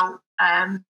bit about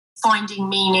finding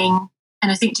meaning,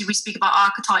 and I think, did we speak about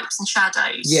archetypes and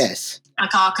shadows? Yes.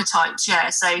 Like archetypes, yeah.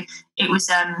 So it was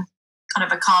kind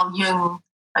of a Carl Jung,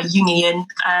 a Jungian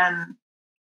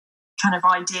kind of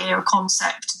idea or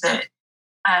concept that,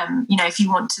 if you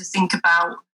want to think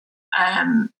about,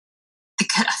 I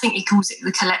think he calls it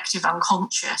the collective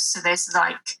unconscious. So there's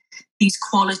like these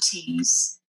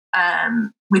qualities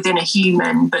within a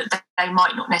human, but they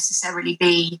might not necessarily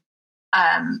be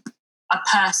a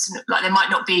person, like they might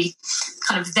not be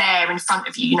kind of there in front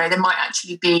of you, they might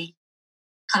actually be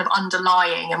kind of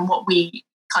underlying. And what we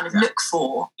kind of look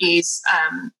for is,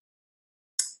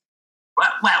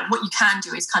 what you can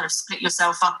do is kind of split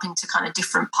yourself up into kind of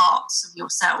different parts of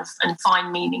yourself and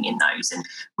find meaning in those. And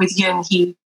with Jung,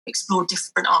 he explored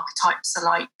different archetypes. So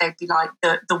like they'd be like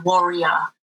the warrior,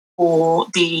 or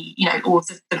the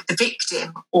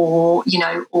victim, or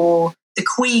or the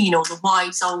queen, or the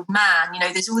wise old man.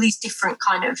 There's all these different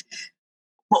kind of,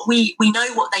 what we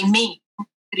know what they mean,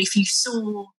 but if you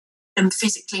saw them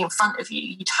physically in front of you,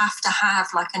 you'd have to have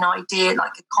like an idea,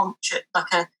 like a concept,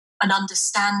 like an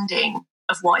understanding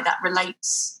of why that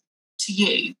relates to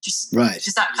you. Does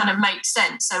that kind of make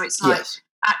sense? So it's like,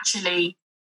 actually,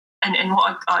 and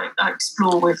what I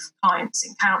explore with clients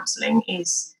in counselling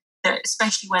is that,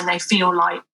 especially when they feel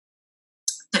like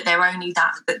that they're only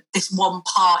that this one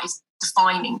part is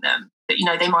defining them, that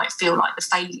they might feel like the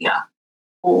failure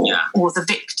or the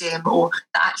victim, or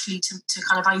that actually to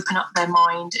kind of open up their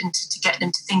mind and to get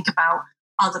them to think about,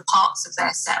 other parts of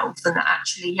their self, and that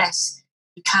actually, yes,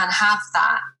 you can have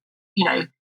that, you know,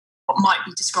 what might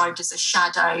be described as a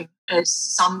shadow, as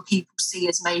some people see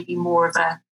as maybe more of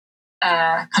a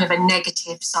kind of a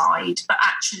negative side, but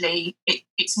actually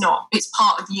it's not. It's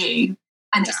part of you,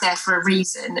 and it's there for a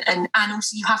reason. And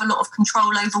also you have a lot of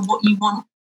control over what you want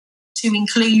to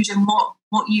include and what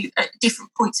you at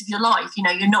different points of your life. You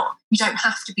know, you don't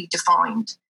have to be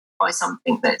defined by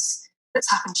something that's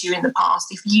happened to you in the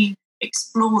past. If you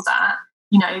explore that,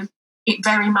 you know, it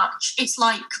very much, it's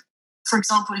like, for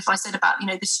example, if I said about, you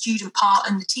know, the student part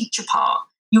and the teacher part,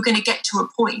 you're going to get to a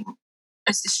point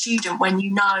as the student when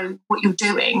you know what you're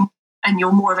doing and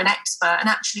you're more of an expert, and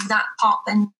actually that part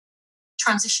then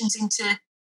transitions into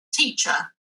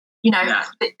teacher. You know,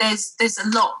 there's a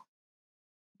lot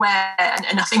where,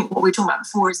 and I think what we were talking about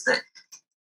before is that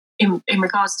in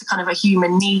regards to kind of a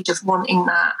human need of wanting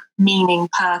that meaning,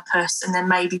 purpose, and then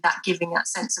maybe that giving that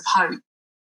sense of hope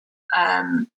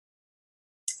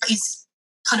is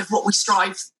kind of what we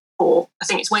strive for. I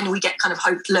think it's when we get kind of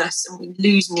hopeless and we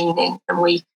lose meaning and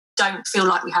we don't feel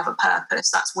like we have a purpose,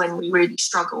 that's when we really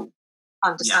struggle,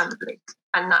 understandably.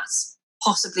 And that's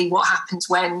possibly what happens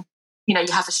when, you know,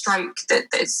 you have a stroke,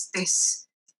 that there's this,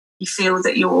 you feel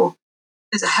that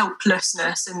there's a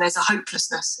helplessness and there's a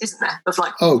hopelessness, isn't there? Of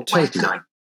like, oh, totally. Where can I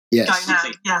yes. go now?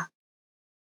 Yeah.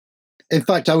 In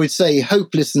fact, I would say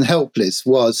hopeless and helpless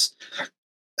was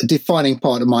a defining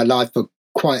part of my life for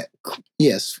quite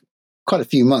a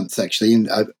few months, actually, in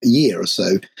a year or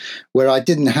so, where I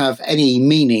didn't have any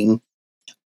meaning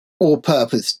or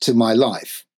purpose to my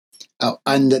life.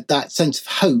 And that sense of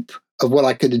hope of what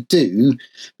I could do,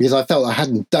 because I felt I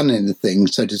hadn't done anything,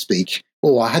 so to speak,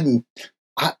 or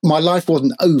my life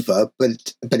wasn't over,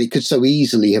 but it could so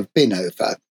easily have been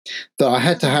over, that I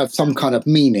had to have some kind of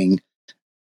meaning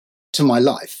to my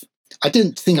life. I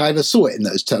didn't think I ever saw it in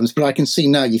those terms, but I can see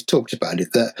now you've talked about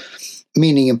it, that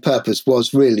meaning and purpose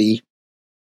was really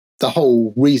the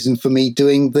whole reason for me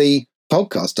doing the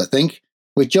podcast, I think,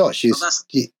 with Josh.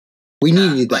 We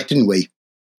needed that, didn't we?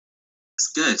 It's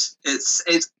good.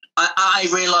 I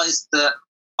realised that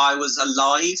I was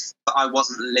alive, but I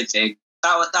wasn't living.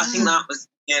 I think that was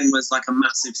like a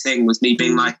massive thing, was me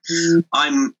being like,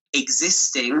 I'm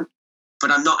existing, but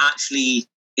I'm not actually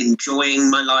enjoying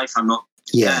my life. I'm not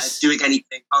doing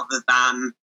anything other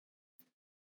than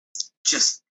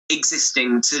just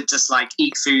existing, to just like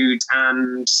eat food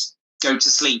and go to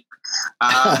sleep.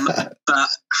 But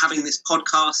having this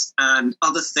podcast and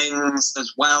other things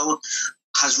as well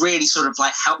has really sort of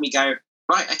like helped me go,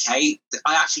 right, okay,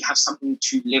 I actually have something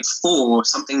to live for,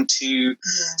 someone who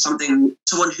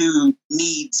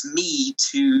needs me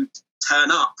to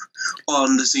turn up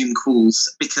on the Zoom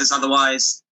calls, because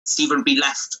otherwise Stephen would be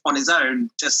left on his own,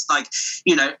 just like,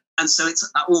 you know. And so it's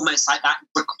almost like that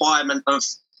requirement of,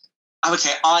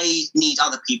 okay, I need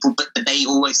other people, but they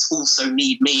always also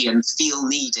need me and feel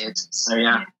needed. So,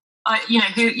 yeah.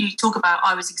 Who you talk about,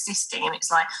 I was existing, and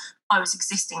it's like, I was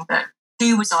existing, but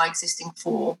who was I existing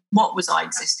for? What was I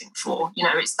existing for? You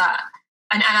know, it's that.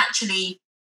 And actually,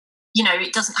 you know,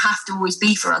 it doesn't have to always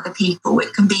be for other people.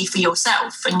 It can be for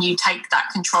yourself, and you take that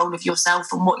control of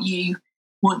yourself and what you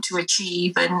want to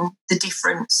achieve and the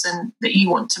difference and that you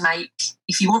want to make,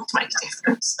 if you want to make a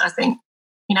difference. I think,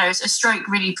 you know, a stroke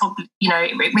really probably, you know,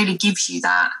 it really gives you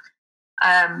that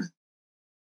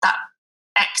that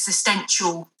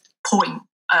existential point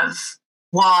of,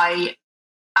 why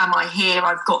am I here?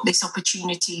 I've got this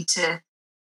opportunity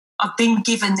I've been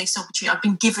given this opportunity. I've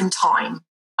been given time.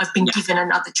 I've been given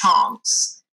another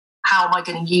chance. How am I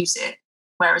going to use it?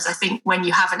 Whereas I think when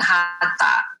you haven't had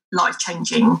that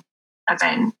life-changing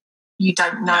event, you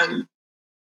don't know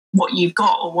what you've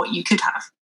got or what you could have.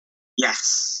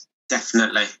 Yes,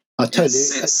 definitely. I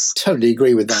totally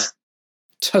agree with that.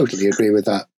 Totally agree with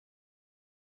that.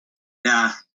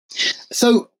 Yeah.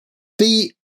 So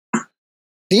the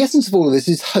essence of all of this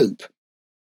is hope.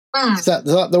 Is that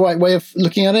the right way of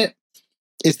looking at it?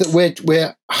 Is that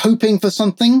we're hoping for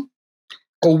something,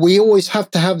 or we always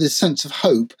have to have this sense of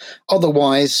hope?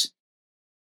 Otherwise,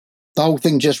 the whole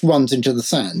thing just runs into the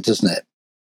sand, doesn't it?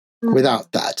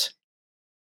 Without that.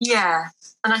 Yeah.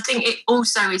 And I think it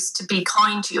also is to be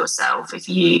kind to yourself if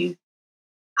you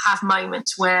have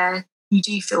moments where you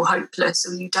do feel hopeless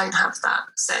or you don't have that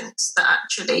sense, that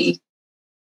actually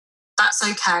that's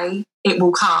okay. It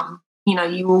will come. You know,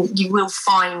 you will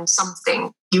find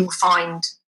something. You will find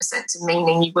a sense of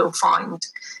meaning. You will find,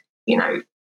 you know,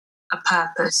 a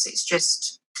purpose. It's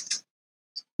just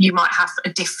you might have a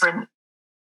different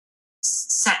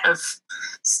set of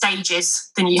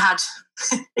stages than you had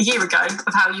a year ago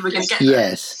of how you were going to get there.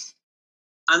 Yes.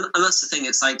 And that's the thing.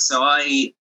 It's like, so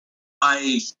I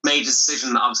I made a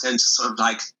decision that I was going to sort of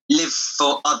like live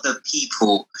for other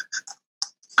people.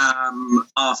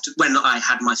 After when I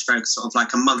had my stroke, sort of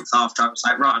like a month after, I was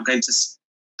like, right, I'm going to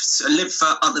live for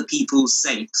other people's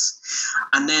sakes.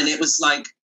 And then it was like,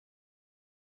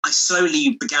 I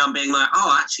slowly began being like,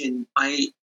 oh, actually,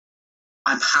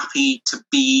 I'm happy to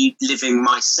be living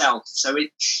myself. So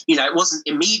it wasn't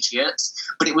immediate,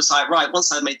 but it was like, right,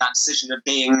 once I made that decision of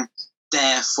being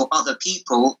there for other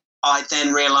people, I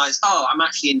then realized, oh, I'm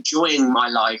actually enjoying my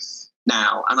life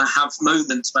now. And I have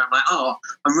moments where I'm like, oh,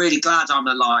 I'm really glad I'm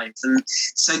alive. And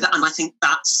so and I think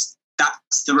that's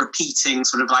the repeating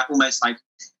sort of like almost like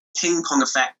ping pong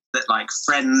effect that like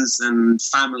friends and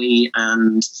family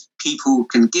and people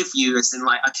can give you, as in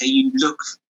like, okay, you look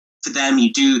for them,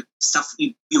 you do stuff,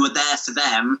 you are there for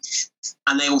them,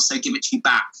 and they also give it to you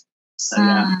back. So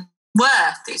yeah.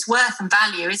 It's worth and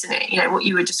value, isn't it? What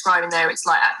you were describing there, it's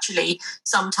like actually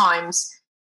sometimes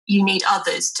you need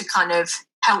others to kind of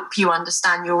help you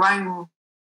understand your own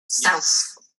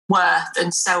self-worth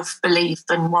and self-belief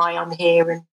and why I'm here.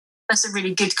 And that's a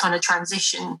really good kind of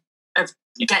transition of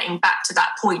getting back to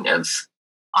that point of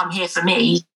I'm here for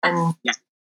me, and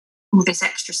all this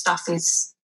extra stuff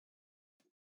is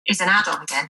an add-on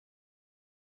again.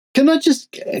 Can I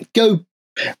just go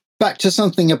back to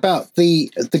something about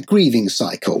the grieving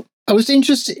cycle? I was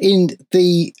interested in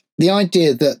the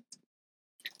idea that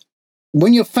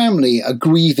when your family are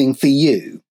grieving for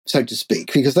you, so to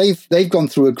speak, because they've gone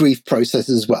through a grief process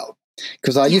as well.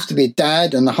 Because I used to be a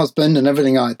dad and a husband and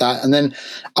everything like that, and then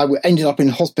I ended up in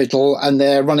hospital, and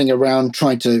they're running around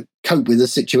trying to cope with the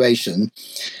situation.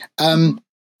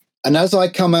 And as I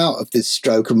come out of this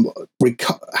stroke and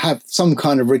have some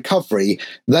kind of recovery,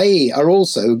 they are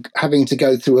also having to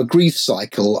go through a grief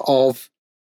cycle of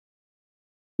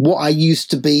what I used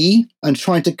to be and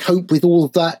trying to cope with all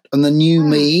of that and the new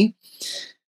me.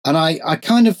 And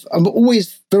I'm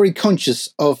always very conscious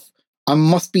of I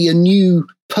must be a new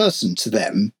person to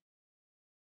them,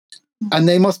 and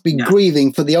they must be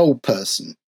grieving for the old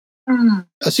person.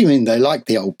 Assuming they like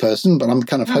the old person, but I'm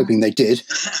kind of hoping they did.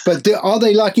 But are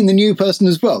they liking the new person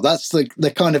as well? That's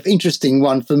the kind of interesting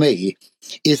one for me,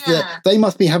 is that they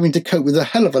must be having to cope with a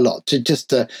hell of a lot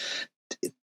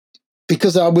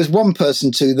because I was one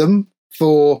person to them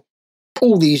for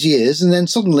all these years, and then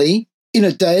suddenly in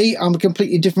a day I'm a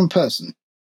completely different person.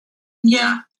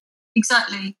 Yeah,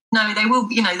 exactly. No, they will,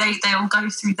 they'll go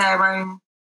through their own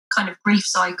kind of grief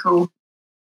cycle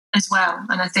as well.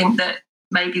 And I think that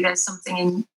maybe there's something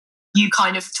in you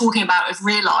kind of talking about have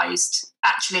realised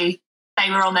actually they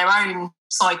were on their own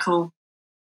cycle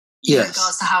in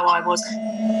regards to how I was.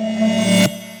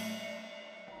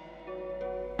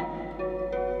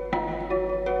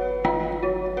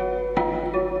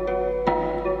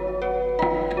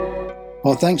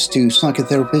 Our thanks to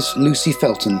psychotherapist Lucy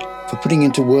Felton for putting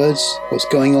into words what's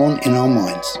going on in our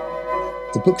minds.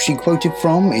 The book she quoted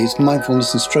from is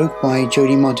Mindfulness and Stroke by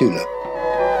Jody Mardula.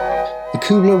 The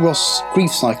Kubler-Ross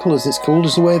grief cycle, as it's called,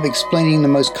 is a way of explaining the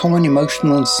most common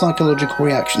emotional and psychological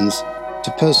reactions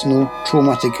to personal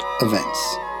traumatic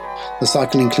events. The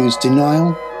cycle includes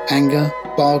denial, anger,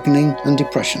 bargaining, and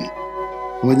depression.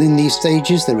 And within these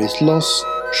stages, there is loss,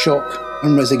 shock,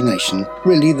 and resignation.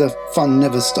 Really, the fun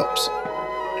never stops.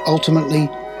 Ultimately,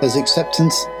 there's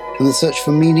acceptance and the search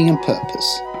for meaning and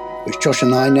purpose, which Josh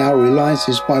and I now realise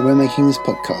is why we're making this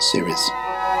podcast series.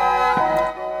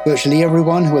 Virtually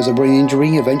everyone who has a brain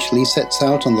injury eventually sets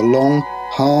out on the long,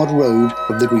 hard road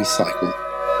of the grief cycle.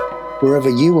 Wherever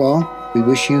you are, we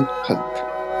wish you hope.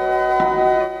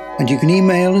 And you can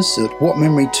email us at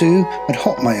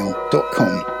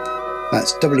whatmemory2@hotmail.com.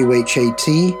 That's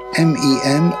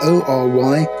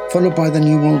WHATMEMORY followed by the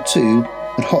numeral 2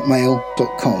 at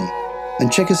hotmail.com.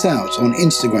 And check us out on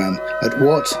Instagram at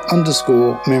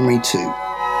what_memory2.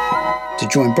 To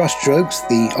join Brushstrokes,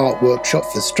 the art workshop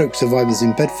for stroke survivors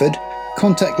in Bedford,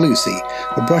 contact Lucy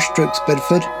at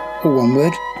brushstrokesbedford, all one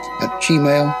word, at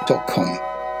gmail.com.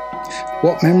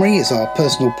 What Memory is our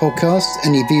personal podcast.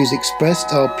 Any views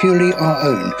expressed are purely our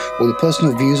own or the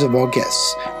personal views of our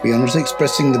guests. We are not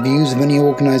expressing the views of any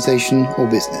organisation or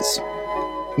business.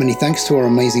 Many thanks to our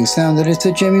amazing sound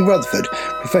editor, Jamie Rutherford,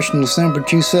 professional sound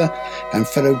producer and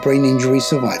fellow brain injury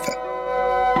survivor.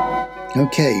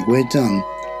 Okay, we're done.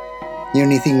 The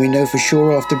only thing we know for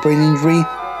sure after brain injury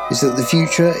is that the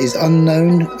future is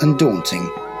unknown and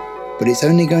daunting, but it's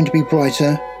only going to be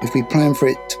brighter if we plan for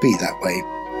it to be that way.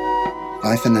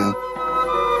 Bye for now.